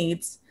that he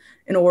needs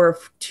in order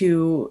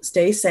to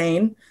stay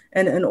sane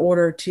and in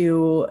order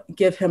to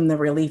give him the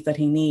relief that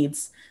he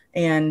needs.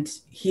 And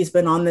he's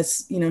been on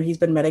this, he's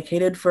been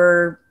medicated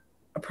for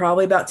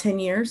probably about 10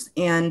 years,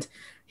 and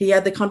he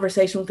had the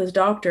conversation with his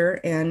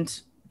doctor,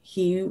 and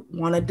he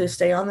wanted to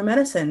stay on the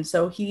medicine.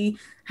 So he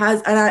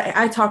has, and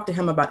I talked to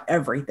him about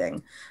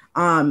everything.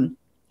 And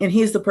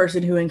he's the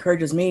person who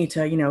encourages me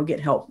to, get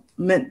help,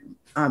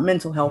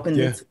 mental help.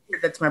 And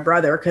that's my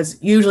brother,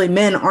 because usually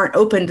men aren't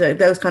open to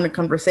those kind of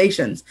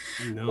conversations.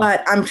 No.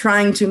 But I'm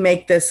trying to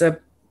make this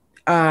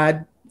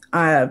I'm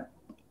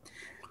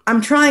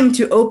trying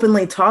to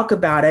openly talk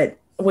about it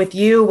with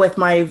you, with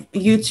my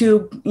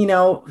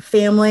YouTube,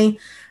 family,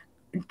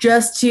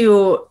 just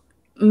to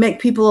make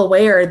people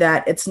aware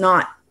that it's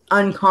not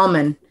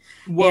uncommon.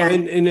 Well,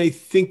 and I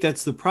think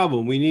that's the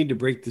problem. We need to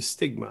break the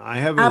stigma. I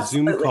have a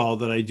Zoom call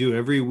that I do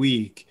every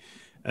week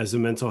as a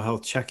mental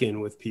health check-in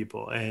with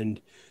people.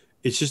 And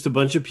it's just a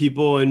bunch of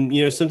people. And,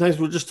 sometimes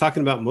we're just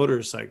talking about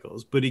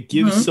motorcycles, but it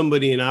gives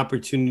somebody an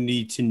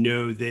opportunity to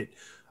know that,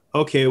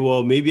 okay,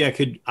 well, maybe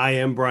I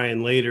am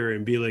Brian later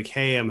and be like,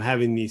 hey, I'm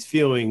having these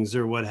feelings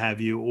or what have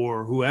you,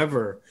 or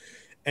whoever.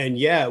 And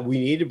yeah, we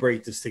need to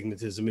break the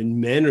stigmatism. And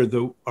men are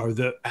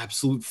the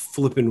absolute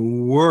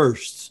flipping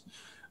worst.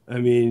 I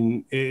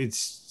mean,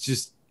 it's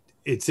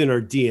in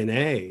our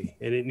DNA,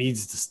 and it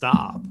needs to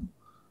stop.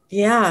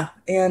 Yeah.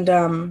 And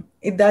I'm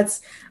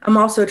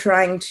also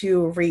trying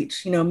to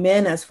reach,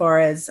 men as far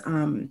as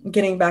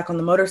getting back on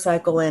the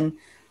motorcycle and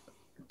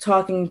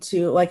talking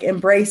to, like,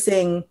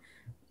 embracing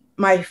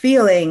my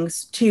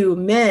feelings to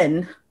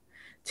men,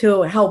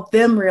 to help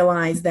them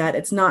realize that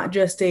it's not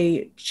just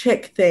a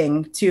chick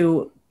thing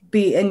to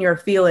be in your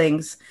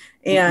feelings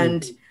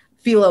and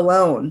feel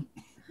alone.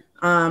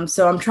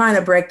 So I'm trying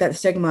to break that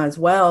stigma as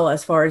well,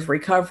 as far as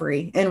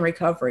recovery,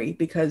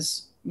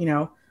 because,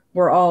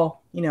 we're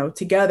all,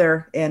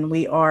 together, and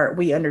we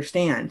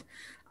understand.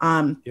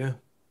 And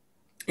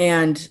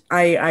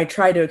I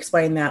try to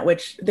explain that,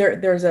 which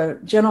there's a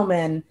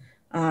gentleman,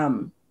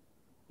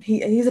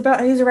 he's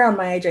around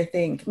my age, I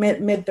think,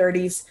 mid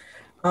 30s.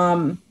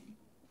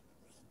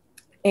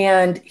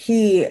 And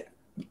he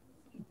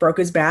broke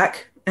his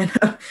back in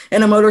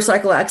a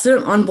motorcycle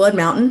accident on Blood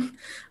Mountain,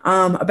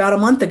 about a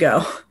month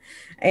ago.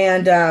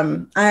 And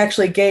I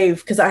actually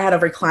because I had a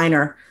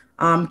recliner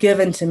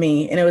given to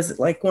me, and it was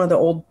like one of the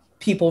old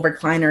people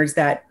recliners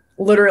that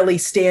literally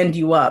stand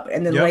you up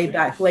and then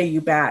lay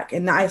you back.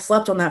 And I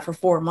slept on that for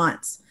 4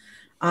 months.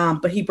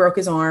 But he broke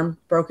his arm,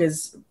 broke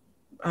his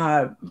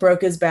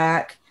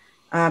back,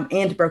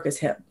 and broke his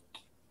hip.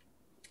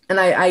 And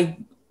I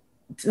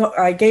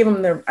gave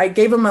him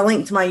a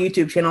link to my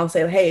YouTube channel and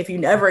say, hey, if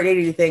you ever need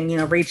anything,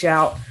 reach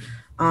out.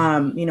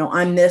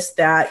 I'm this,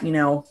 that,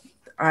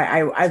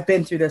 I've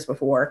been through this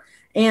before.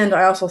 And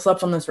I also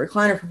slept on this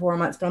recliner for 4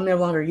 months, but I'm no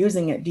longer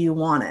using it. Do you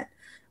want it?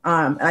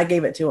 And I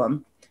gave it to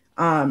him.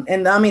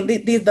 And I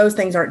mean, those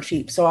things aren't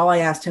cheap. So all I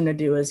asked him to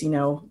do is,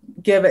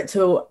 give it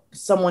to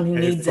someone who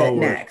needs it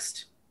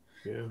next.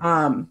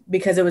 Yeah.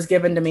 Because it was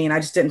given to me, and I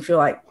just didn't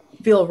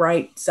feel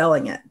right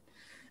selling it.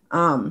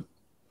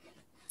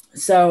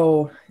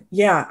 So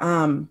yeah,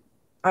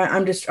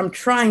 I'm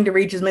trying to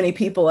reach as many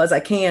people as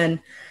I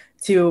can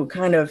to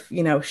kind of,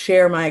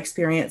 share my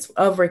experience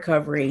of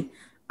recovery.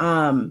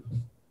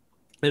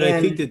 And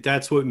I think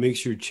that's what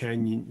makes your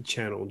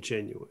channel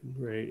genuine,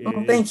 right?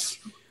 Oh, thanks.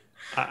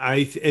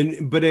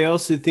 But I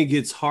also think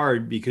it's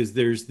hard because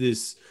there's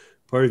this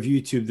part of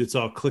YouTube that's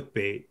all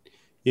clickbait,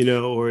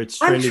 or it's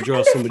trying to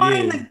draw somebody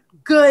in. A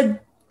good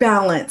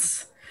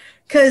balance.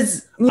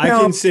 Because I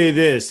can say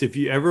this: if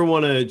you ever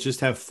want to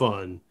just have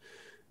fun,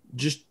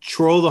 just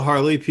troll the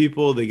Harley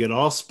people. They get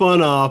all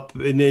spun up,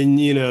 and then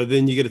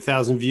then you get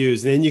 1,000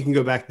 views, and then you can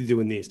go back to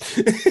doing these.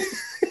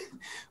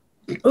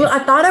 Well, I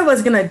thought I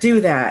was gonna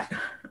do that,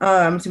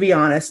 to be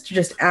honest.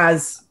 Just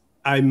as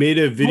I made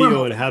a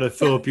video on how to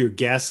fill up your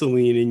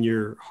gasoline in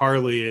your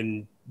Harley,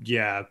 and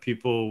yeah,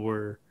 people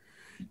were.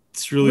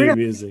 It's really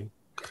amusing.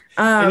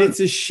 And it's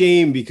a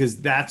shame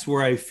because that's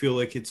where I feel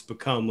like it's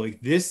become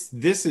like this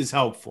is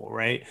helpful,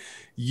 right?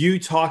 You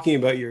talking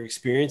about your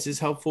experience is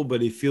helpful,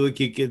 but I feel like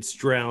it gets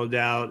drowned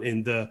out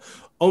in the,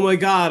 oh my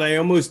God, I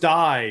almost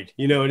died.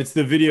 And it's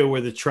the video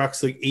where the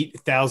truck's like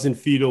 8,000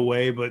 feet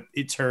away, but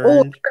it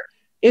turned. Or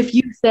if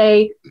you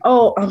say,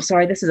 oh, I'm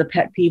sorry, this is a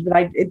pet peeve,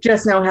 but it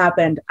just now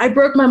happened. I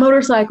broke my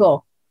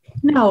motorcycle.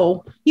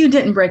 No, you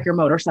didn't break your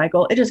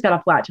motorcycle. It just got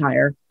a flat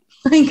tire.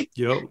 Like,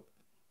 Yep.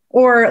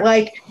 or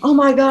like, oh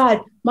my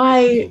God,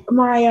 what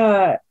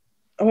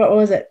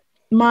was it?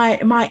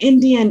 My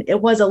Indian, it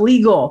was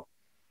illegal.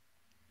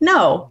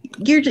 No,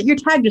 your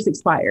tag just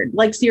expired.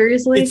 Like,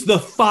 seriously? It's the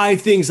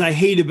 5 things I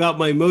hate about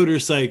my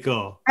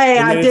motorcycle. Hey,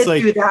 And I then it's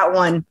did do like, that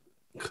one.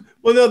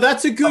 well, no,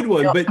 that's a good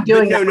one. I'm But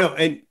doing no, that.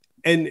 no.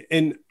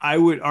 And I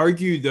would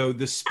argue though,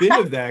 the spin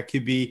of that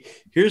could be,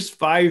 here's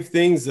 5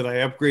 things that I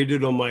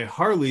upgraded on my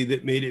Harley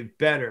that made it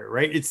better,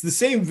 right? It's the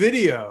same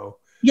video.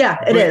 Yeah,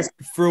 it But is.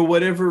 for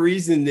whatever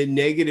reason, the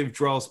negative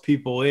draws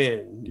people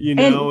in,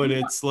 and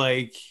it's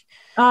like,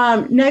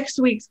 next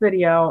week's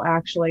video,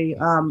 actually, if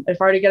I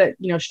already get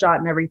it, shot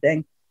and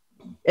everything,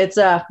 it's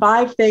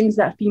 5 things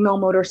that female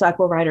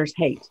motorcycle riders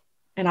hate.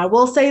 And I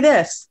will say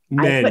this,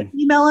 men. I put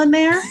female in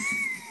there.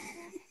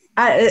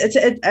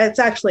 It's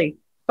actually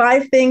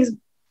 5 things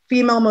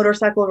female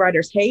motorcycle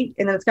riders hate,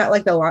 and then it's got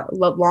like the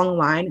long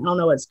line. I don't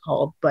know what it's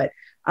called, but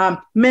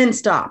men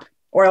stop,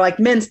 or like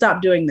men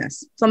stop doing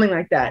this, something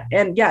like that.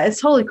 And yeah,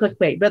 it's totally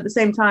clickbait, but at the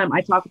same time,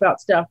 I talk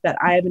about stuff that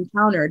I have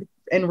encountered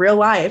in real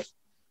life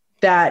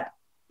that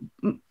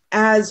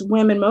as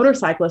women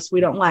motorcyclists we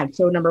don't like.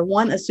 So number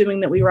one, assuming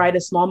that we ride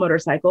a small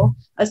motorcycle,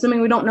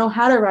 assuming we don't know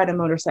how to ride a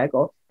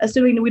motorcycle,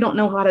 assuming that we don't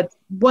know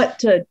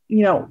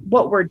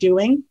what we're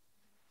doing,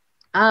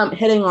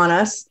 hitting on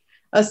us,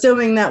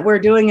 assuming that we're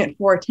doing it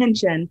for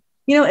attention.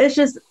 It's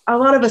just a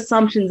lot of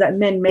assumptions that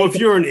men make. Well, if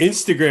you're on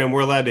Instagram,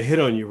 we're allowed to hit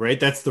on you, right?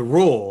 That's the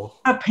rule.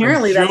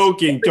 Apparently, I'm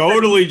joking,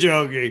 totally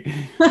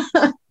joking.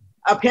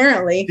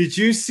 Apparently. Did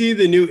you see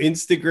the new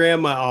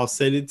Instagram? I'll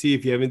send it to you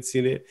if you haven't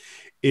seen it.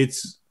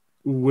 It's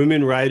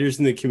women riders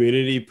in the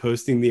community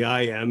posting the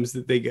IMs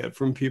that they get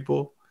from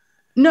people.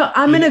 No,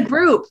 I'm in a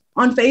group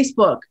on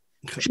Facebook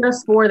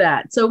just for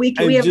that. So we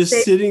have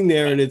just sitting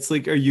there, and it's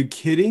like, are you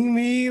kidding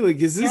me?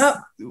 Like, is this? Yep.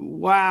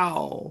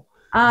 Wow.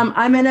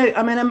 I'm in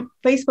a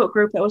Facebook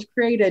group that was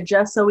created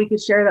just so we could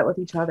share that with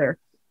each other.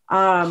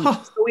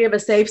 So we have a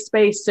safe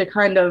space to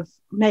kind of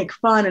make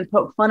fun and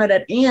poke fun at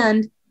it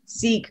and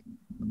seek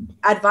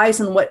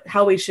advice on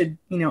how we should,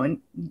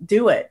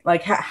 do it,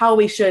 like how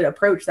we should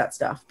approach that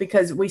stuff,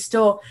 because we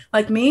still,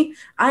 like me,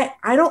 I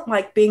don't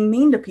like being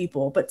mean to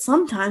people, but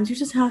sometimes you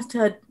just have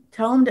to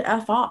tell them to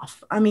F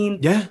off. I mean,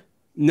 yeah,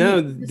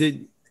 no,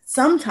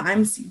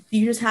 sometimes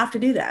you just have to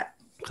do that.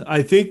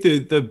 I think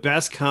the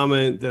best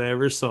comment that I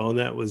ever saw on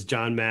that was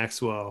John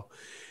Maxwell.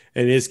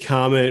 And his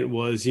comment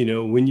was,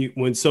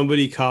 when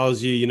somebody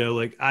calls you,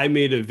 like I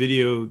made the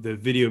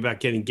video about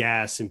getting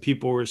gas, and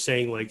people were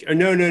saying like, oh,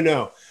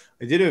 no.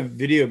 I did a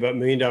video about $1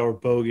 Million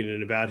Bogan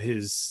and about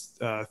his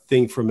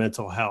thing for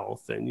mental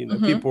health. And,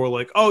 people were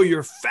like, oh,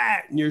 you're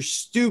fat and you're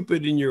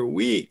stupid and you're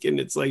weak. And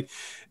it's like,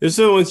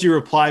 so once you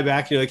reply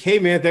back and you're like, hey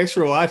man, thanks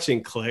for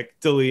watching, click,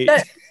 delete.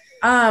 But,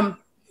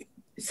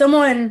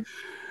 someone,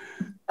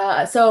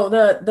 so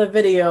the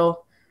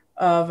video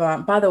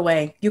of, by the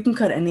way, you can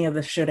cut any of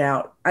this shit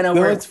out. I know.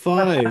 No, it's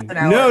fine.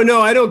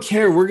 No, I don't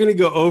care. We're going to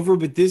go over,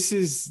 but this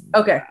is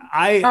okay.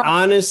 I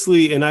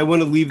honestly, and I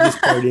want to leave this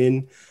part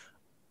in.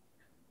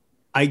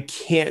 I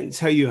can't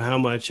tell you how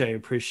much I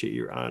appreciate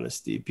your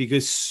honesty,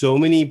 because so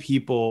many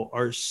people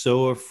are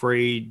so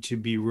afraid to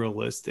be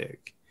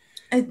realistic.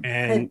 It's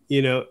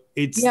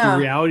the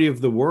reality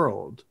of the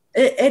world.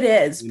 It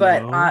is.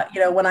 But,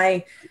 when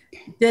I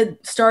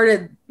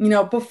started,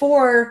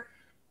 before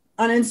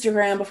on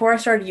Instagram, before I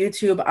started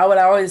YouTube, I would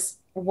always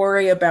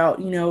worry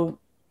about,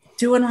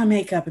 doing my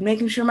makeup and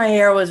making sure my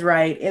hair was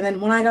right. And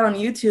then when I got on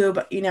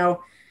YouTube,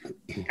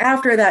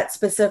 after that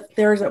specific,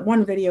 there's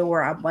one video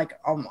where I'm like,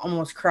 I'm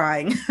almost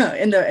crying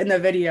in the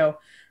video.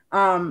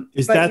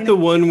 Is that the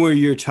one where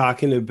you're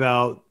talking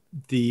about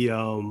the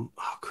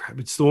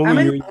it's the one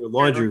when you're in your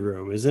laundry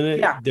room, isn't it?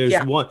 Yeah.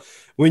 There's one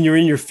when you're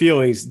in your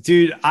feelings,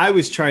 dude. I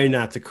was trying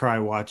not to cry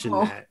watching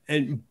that,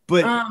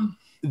 but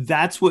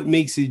that's what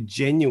makes it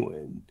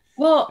genuine.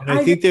 Well, and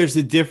I think there's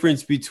a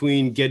difference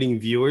between getting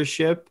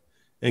viewership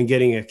and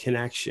getting a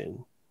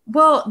connection.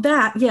 Well,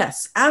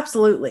 yes,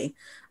 absolutely.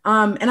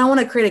 And I want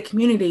to create a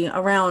community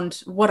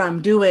around what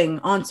I'm doing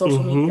on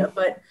social media,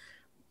 but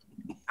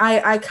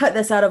I cut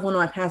this out of one of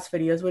my past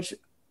videos, which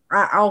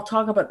I'll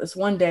talk about this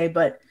one day.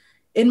 But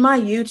in my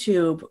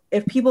YouTube,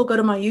 if people go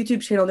to my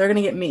YouTube channel, they're going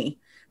to get me.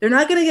 They're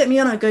not going to get me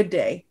on a good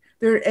day.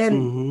 They're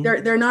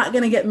not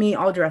going to get me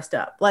all dressed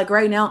up. Like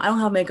right now, I don't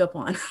have makeup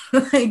on.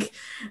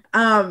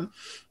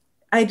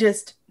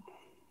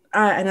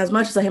 And as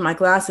much as I hate my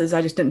glasses,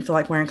 I just didn't feel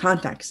like wearing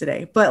contacts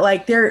today. But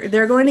like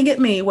they're going to get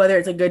me, whether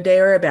it's a good day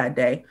or a bad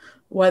day,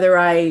 whether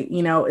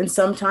and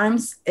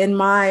sometimes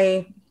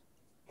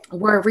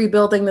we're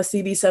rebuilding the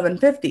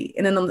CB750.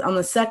 And then on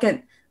the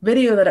second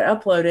video that I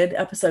uploaded,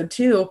 episode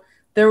 2,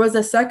 there was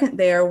a second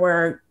there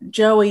where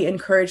Joey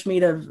encouraged me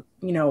to,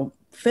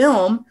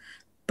 film,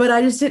 but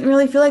I just didn't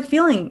really feel like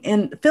filming,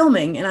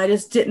 and I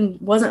just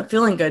wasn't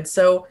feeling good.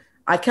 So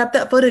I kept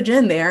that footage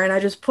in there, and I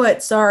just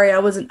put, sorry, I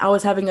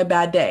was having a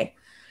bad day.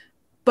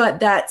 But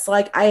that's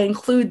like, I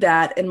include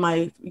that in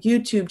my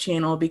YouTube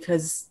channel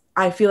because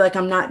I feel like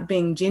I'm not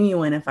being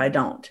genuine if I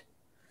don't.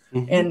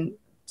 Mm-hmm. And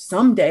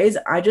some days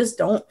I just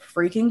don't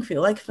freaking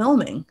feel like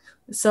filming.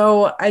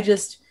 So I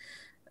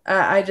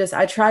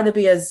try to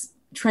be as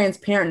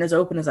transparent and as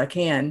open as I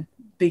can,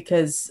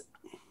 because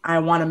I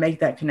want to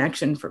make that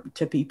connection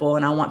to people,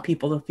 and I want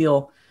people to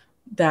feel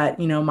that,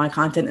 you know, my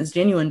content is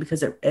genuine,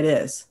 because it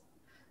is.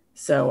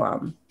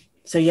 So,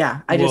 so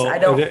yeah, I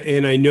don't.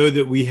 And I know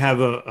that we have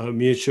a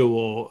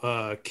mutual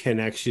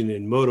connection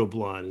in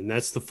motoblog, and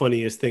that's the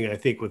funniest thing I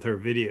think with her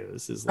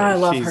videos is like I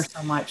love her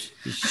so much.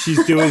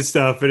 she's doing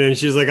stuff and then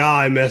she's like, oh,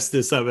 I messed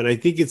this up, and I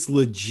think it's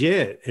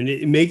legit, and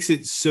it makes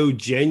it so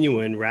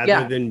genuine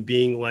rather than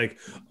being like,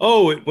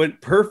 oh, it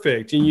went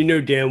perfect, and you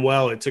know damn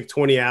well it took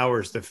 20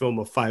 hours to film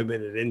a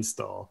 5-minute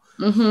install.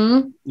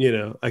 Mm-hmm. You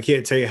know, I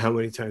can't tell you how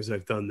many times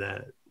I've done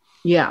that.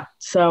 Yeah.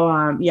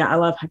 So yeah, I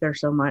love Heather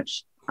so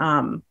much.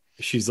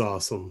 She's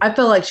awesome. I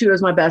feel like she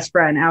was my best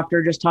friend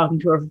after just talking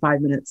to her for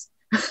 5 minutes.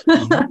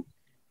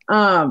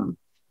 Mm-hmm.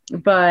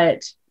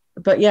 But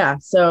yeah,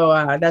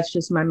 so that's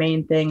just my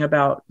main thing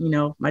about, you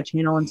know, my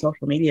channel and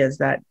social media, is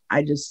that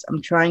I'm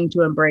trying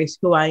to embrace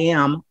who I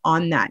am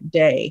on that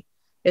day.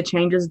 It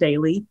changes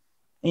daily,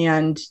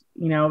 and,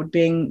 you know,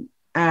 being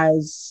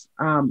as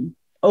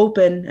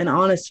open and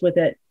honest with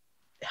it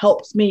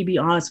helps me be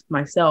honest with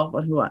myself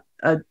on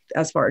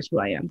as far as who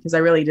I am, because I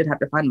really did have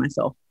to find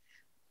myself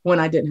when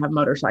I didn't have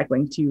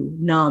motorcycling to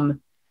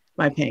numb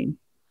my pain.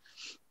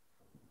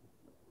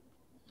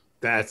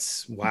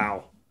 That's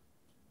wow.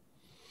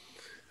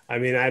 I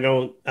mean, I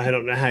don't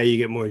know how you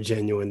get more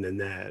genuine than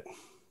that.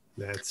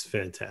 That's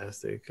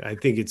fantastic. I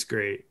think it's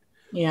great.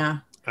 Yeah.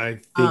 I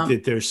think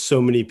that there's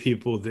so many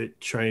people that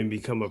try and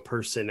become a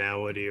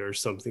personality or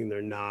something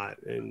they're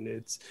not.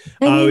 And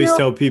I always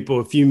tell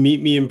people, if you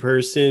meet me in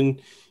person,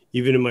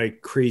 even in my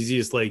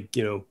craziest, like,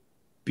 you know,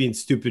 being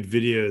stupid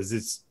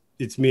videos,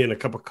 it's me and a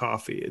cup of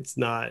coffee. It's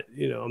not,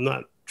 you know, I'm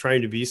not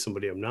trying to be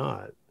somebody I'm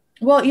not.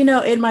 Well, you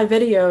know, in my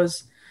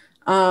videos,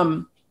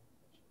 I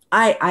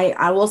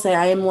will say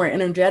I am more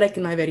energetic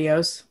in my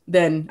videos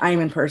than I am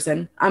in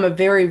person. I'm a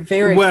very,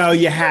 very well,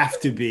 you have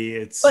to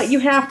be. But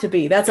you have to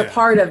be. That's a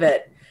part of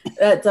it.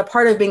 That's a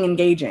part of being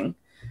engaging.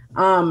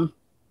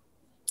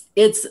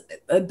 It's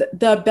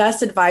the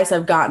best advice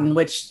I've gotten,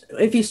 which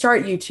if you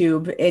start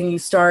YouTube and you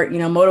start, you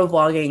know,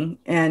 motovlogging,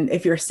 and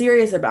if you're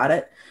serious about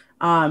it,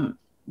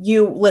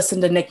 you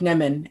listen to Nick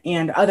Nimmin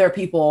and other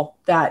people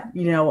that,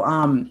 you know,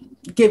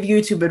 give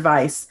YouTube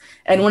advice.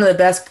 And one of the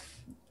best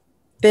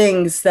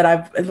things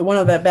that one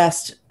of the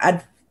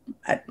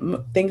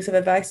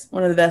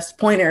best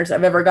pointers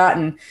I've ever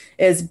gotten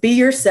is be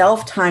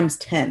yourself times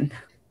 10.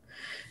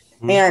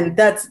 And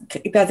that's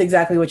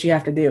exactly what you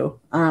have to do.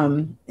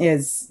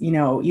 Is, you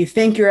know, you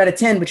think you're at a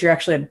 10, but you're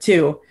actually at a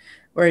 2,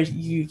 where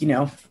you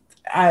know,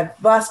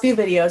 last few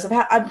videos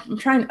I'm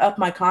trying to up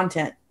my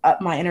content,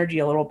 up my energy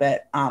a little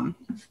bit. But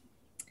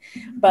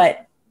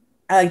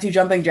I like do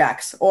jumping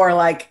jacks, or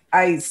like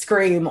I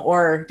scream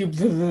or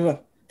do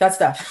that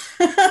stuff.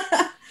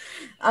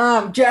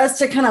 Just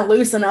to kind of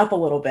loosen up a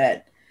little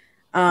bit.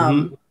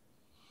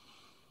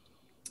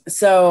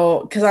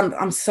 So, cause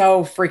I'm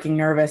so freaking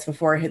nervous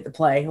before I hit the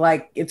play.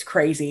 Like, it's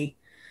crazy.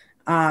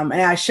 And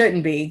I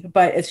shouldn't be,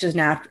 but it's just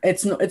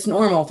it's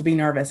normal to be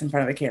nervous in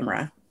front of a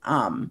camera.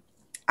 I'm,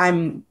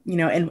 you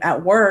know, and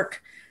at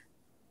work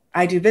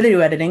I do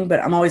video editing,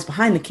 but I'm always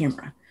behind the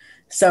camera.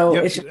 So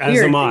it's just weird.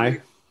 As am I.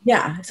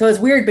 Yeah. So it's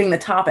weird being the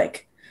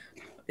topic.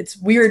 It's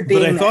weird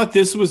being. But I thought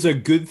this was a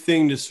good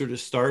thing to sort of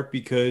start,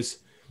 because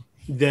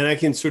then I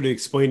can sort of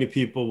explain to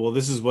people, well,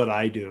 this is what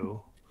I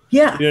do.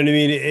 Yeah. You know what I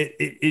mean?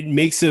 It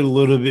makes it a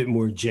little bit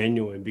more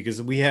genuine, because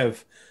I do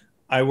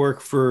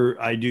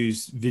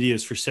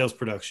videos for sales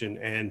production,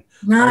 and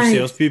our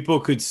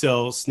salespeople could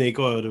sell snake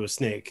oil to a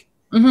snake.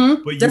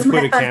 Mm-hmm. But you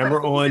put a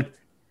camera on,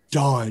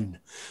 done.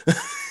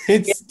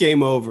 It's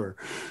game over.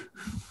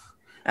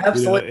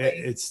 Absolutely. You know,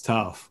 it's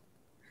tough.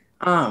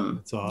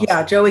 It's awesome.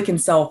 Yeah, Joey can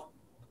sell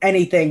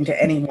anything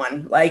to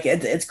anyone. Like,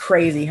 it's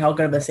crazy how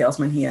good of a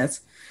salesman he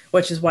is,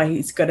 which is why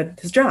he's good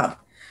at his job.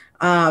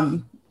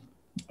 But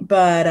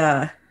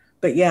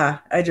yeah,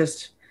 I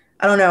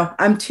don't know.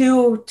 I'm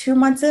two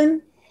months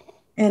in,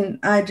 and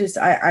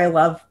I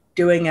love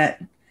doing it.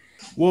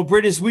 Well,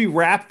 Britt, as we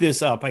wrap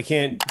this up, I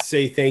can't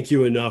say thank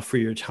you enough for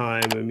your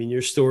time. I mean,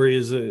 your story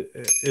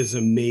is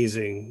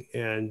amazing,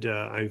 and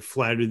I'm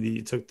flattered that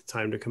you took the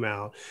time to come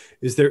out.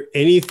 Is there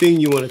anything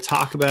you want to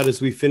talk about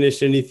as we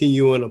finish? Anything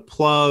you want to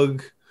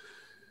plug?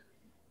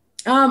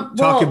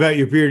 Talk about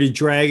your bearded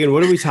dragon.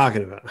 What are we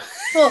talking about?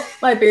 Well,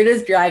 my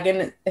bearded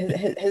dragon,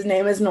 his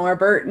name is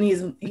Norbert,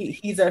 and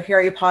he's a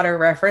Harry Potter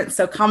reference.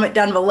 So comment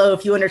down below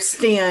if you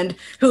understand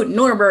who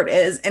Norbert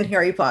is in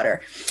Harry Potter.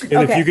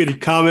 And if you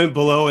could comment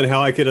below and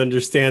how I could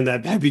understand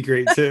that, that'd be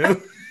great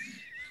too.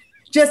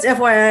 Just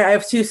FYI, I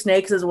have 2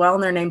 snakes as well,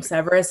 and they're named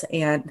Severus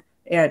and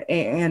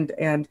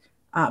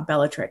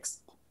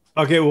Bellatrix.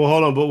 Okay, well,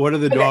 hold on. But what are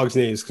the dogs'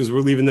 names? Because we're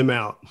leaving them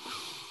out.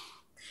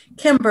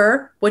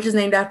 Kimber, which is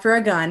named after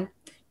a gun.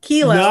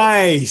 Kilo,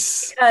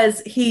 nice, because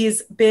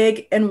he's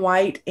big and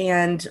white,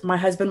 and my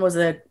husband was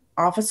an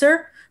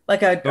officer,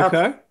 like a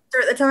officer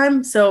at the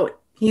time, so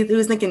he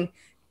was thinking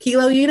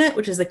Kilo unit,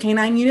 which is a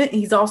canine unit.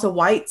 He's also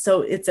white,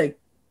 so it's a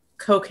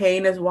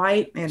cocaine is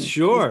white, and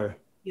Sure.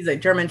 he's a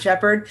German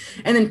Shepherd.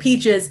 And then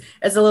Peaches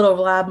is a little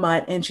lab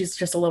mutt, and she's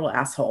just a little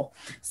asshole.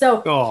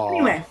 So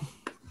anyway,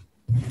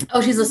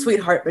 she's a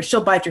sweetheart, but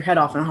she'll bite your head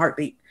off in a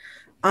heartbeat.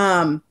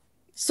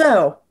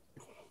 So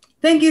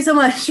thank you so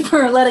much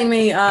for letting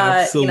me,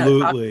 absolutely.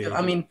 Talk to you.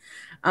 I mean,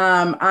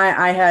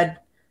 I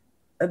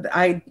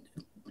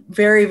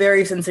very,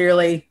 very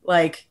sincerely,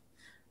 like,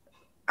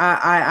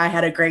 I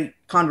had a great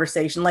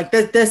conversation. Like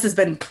this has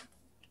been,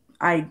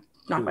 I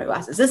knocked my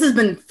glasses. This has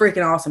been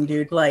freaking awesome,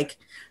 dude. Like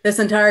this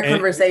entire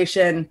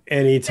conversation.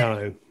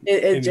 Anytime.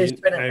 It's just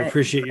been I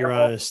appreciate your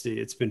honesty.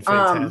 It's been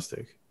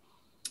fantastic.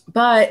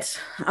 But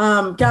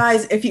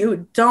guys, if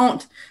you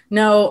don't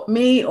know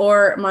me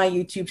or my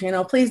YouTube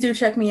channel, please do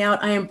check me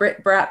out. I am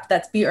Brittbrapp.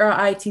 That's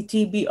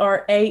BRITTBRAAP,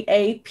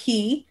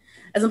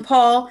 as in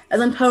Paul,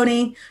 as in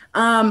pony,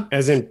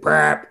 as in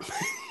braap.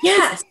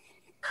 Yes.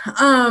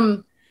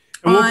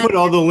 And we'll put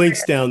all the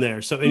links down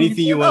there. So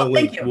anything you want to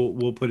link,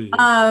 we'll put it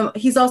in.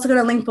 He's also going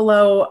to link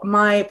below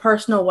my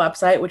personal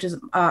website, which is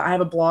I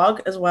have a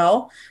blog as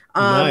well.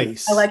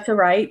 Nice. I like to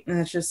write, and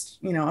it's just,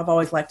 I've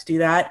always liked to do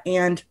that.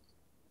 And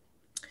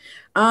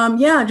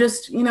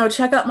just,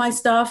 check out my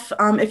stuff.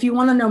 If you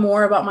want to know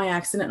more about my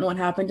accident and what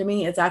happened to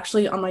me, it's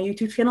actually on my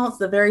YouTube channel. It's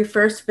the very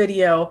first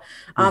video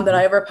that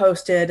I ever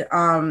posted.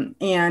 And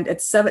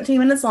it's 17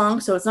 minutes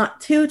long, so it's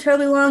not too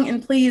terribly long.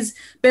 And please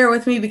bear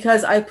with me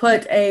because I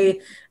put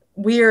a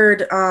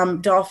weird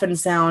dolphin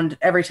sound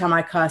every time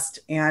I cussed,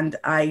 and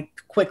I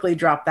quickly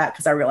dropped that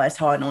because I realized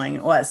how annoying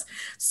it was.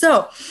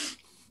 So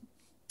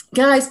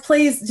guys,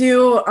 please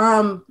do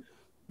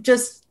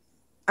just,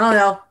 I don't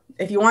know,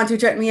 if you want to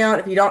check me out.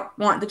 If you don't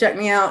want to check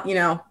me out,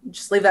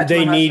 just leave that to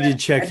they my need husband.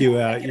 to check you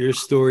out. Your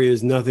story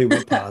is nothing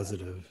but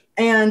positive.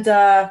 And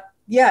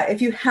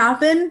if you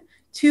happen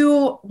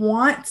to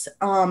want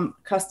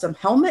custom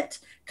helmet,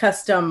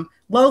 custom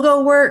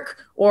logo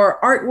work or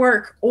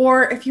artwork,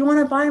 or if you want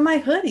to buy my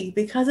hoodie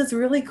because it's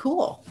really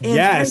cool. And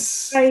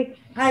yes.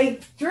 I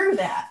drew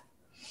that.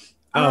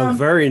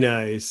 Very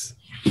nice.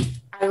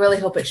 I really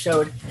hope it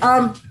showed.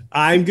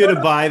 I'm going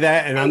to buy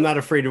that, and I'm not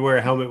afraid to wear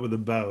a helmet with a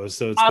bow.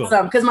 So it's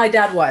awesome, because my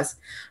dad was.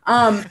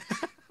 Go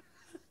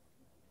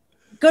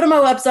to my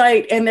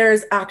website, and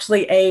there's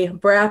actually a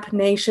Brapp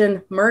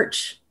Nation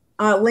merch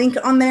link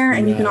on there,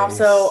 and you can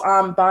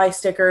also buy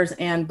stickers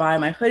and buy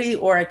my hoodie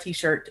or a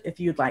t-shirt if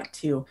you'd like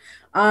to.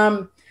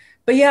 Thank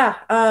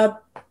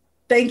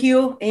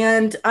you,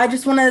 and I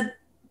just want to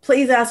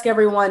please ask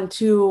everyone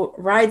to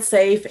ride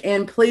safe,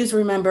 and please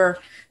remember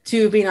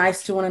to be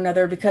nice to one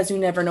another because you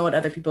never know what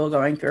other people are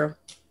going through.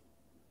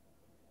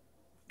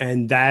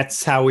 And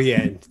that's how we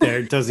end. There,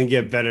 it doesn't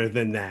get better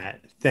than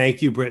that.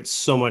 Thank you, Britt,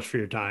 so much for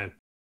your time.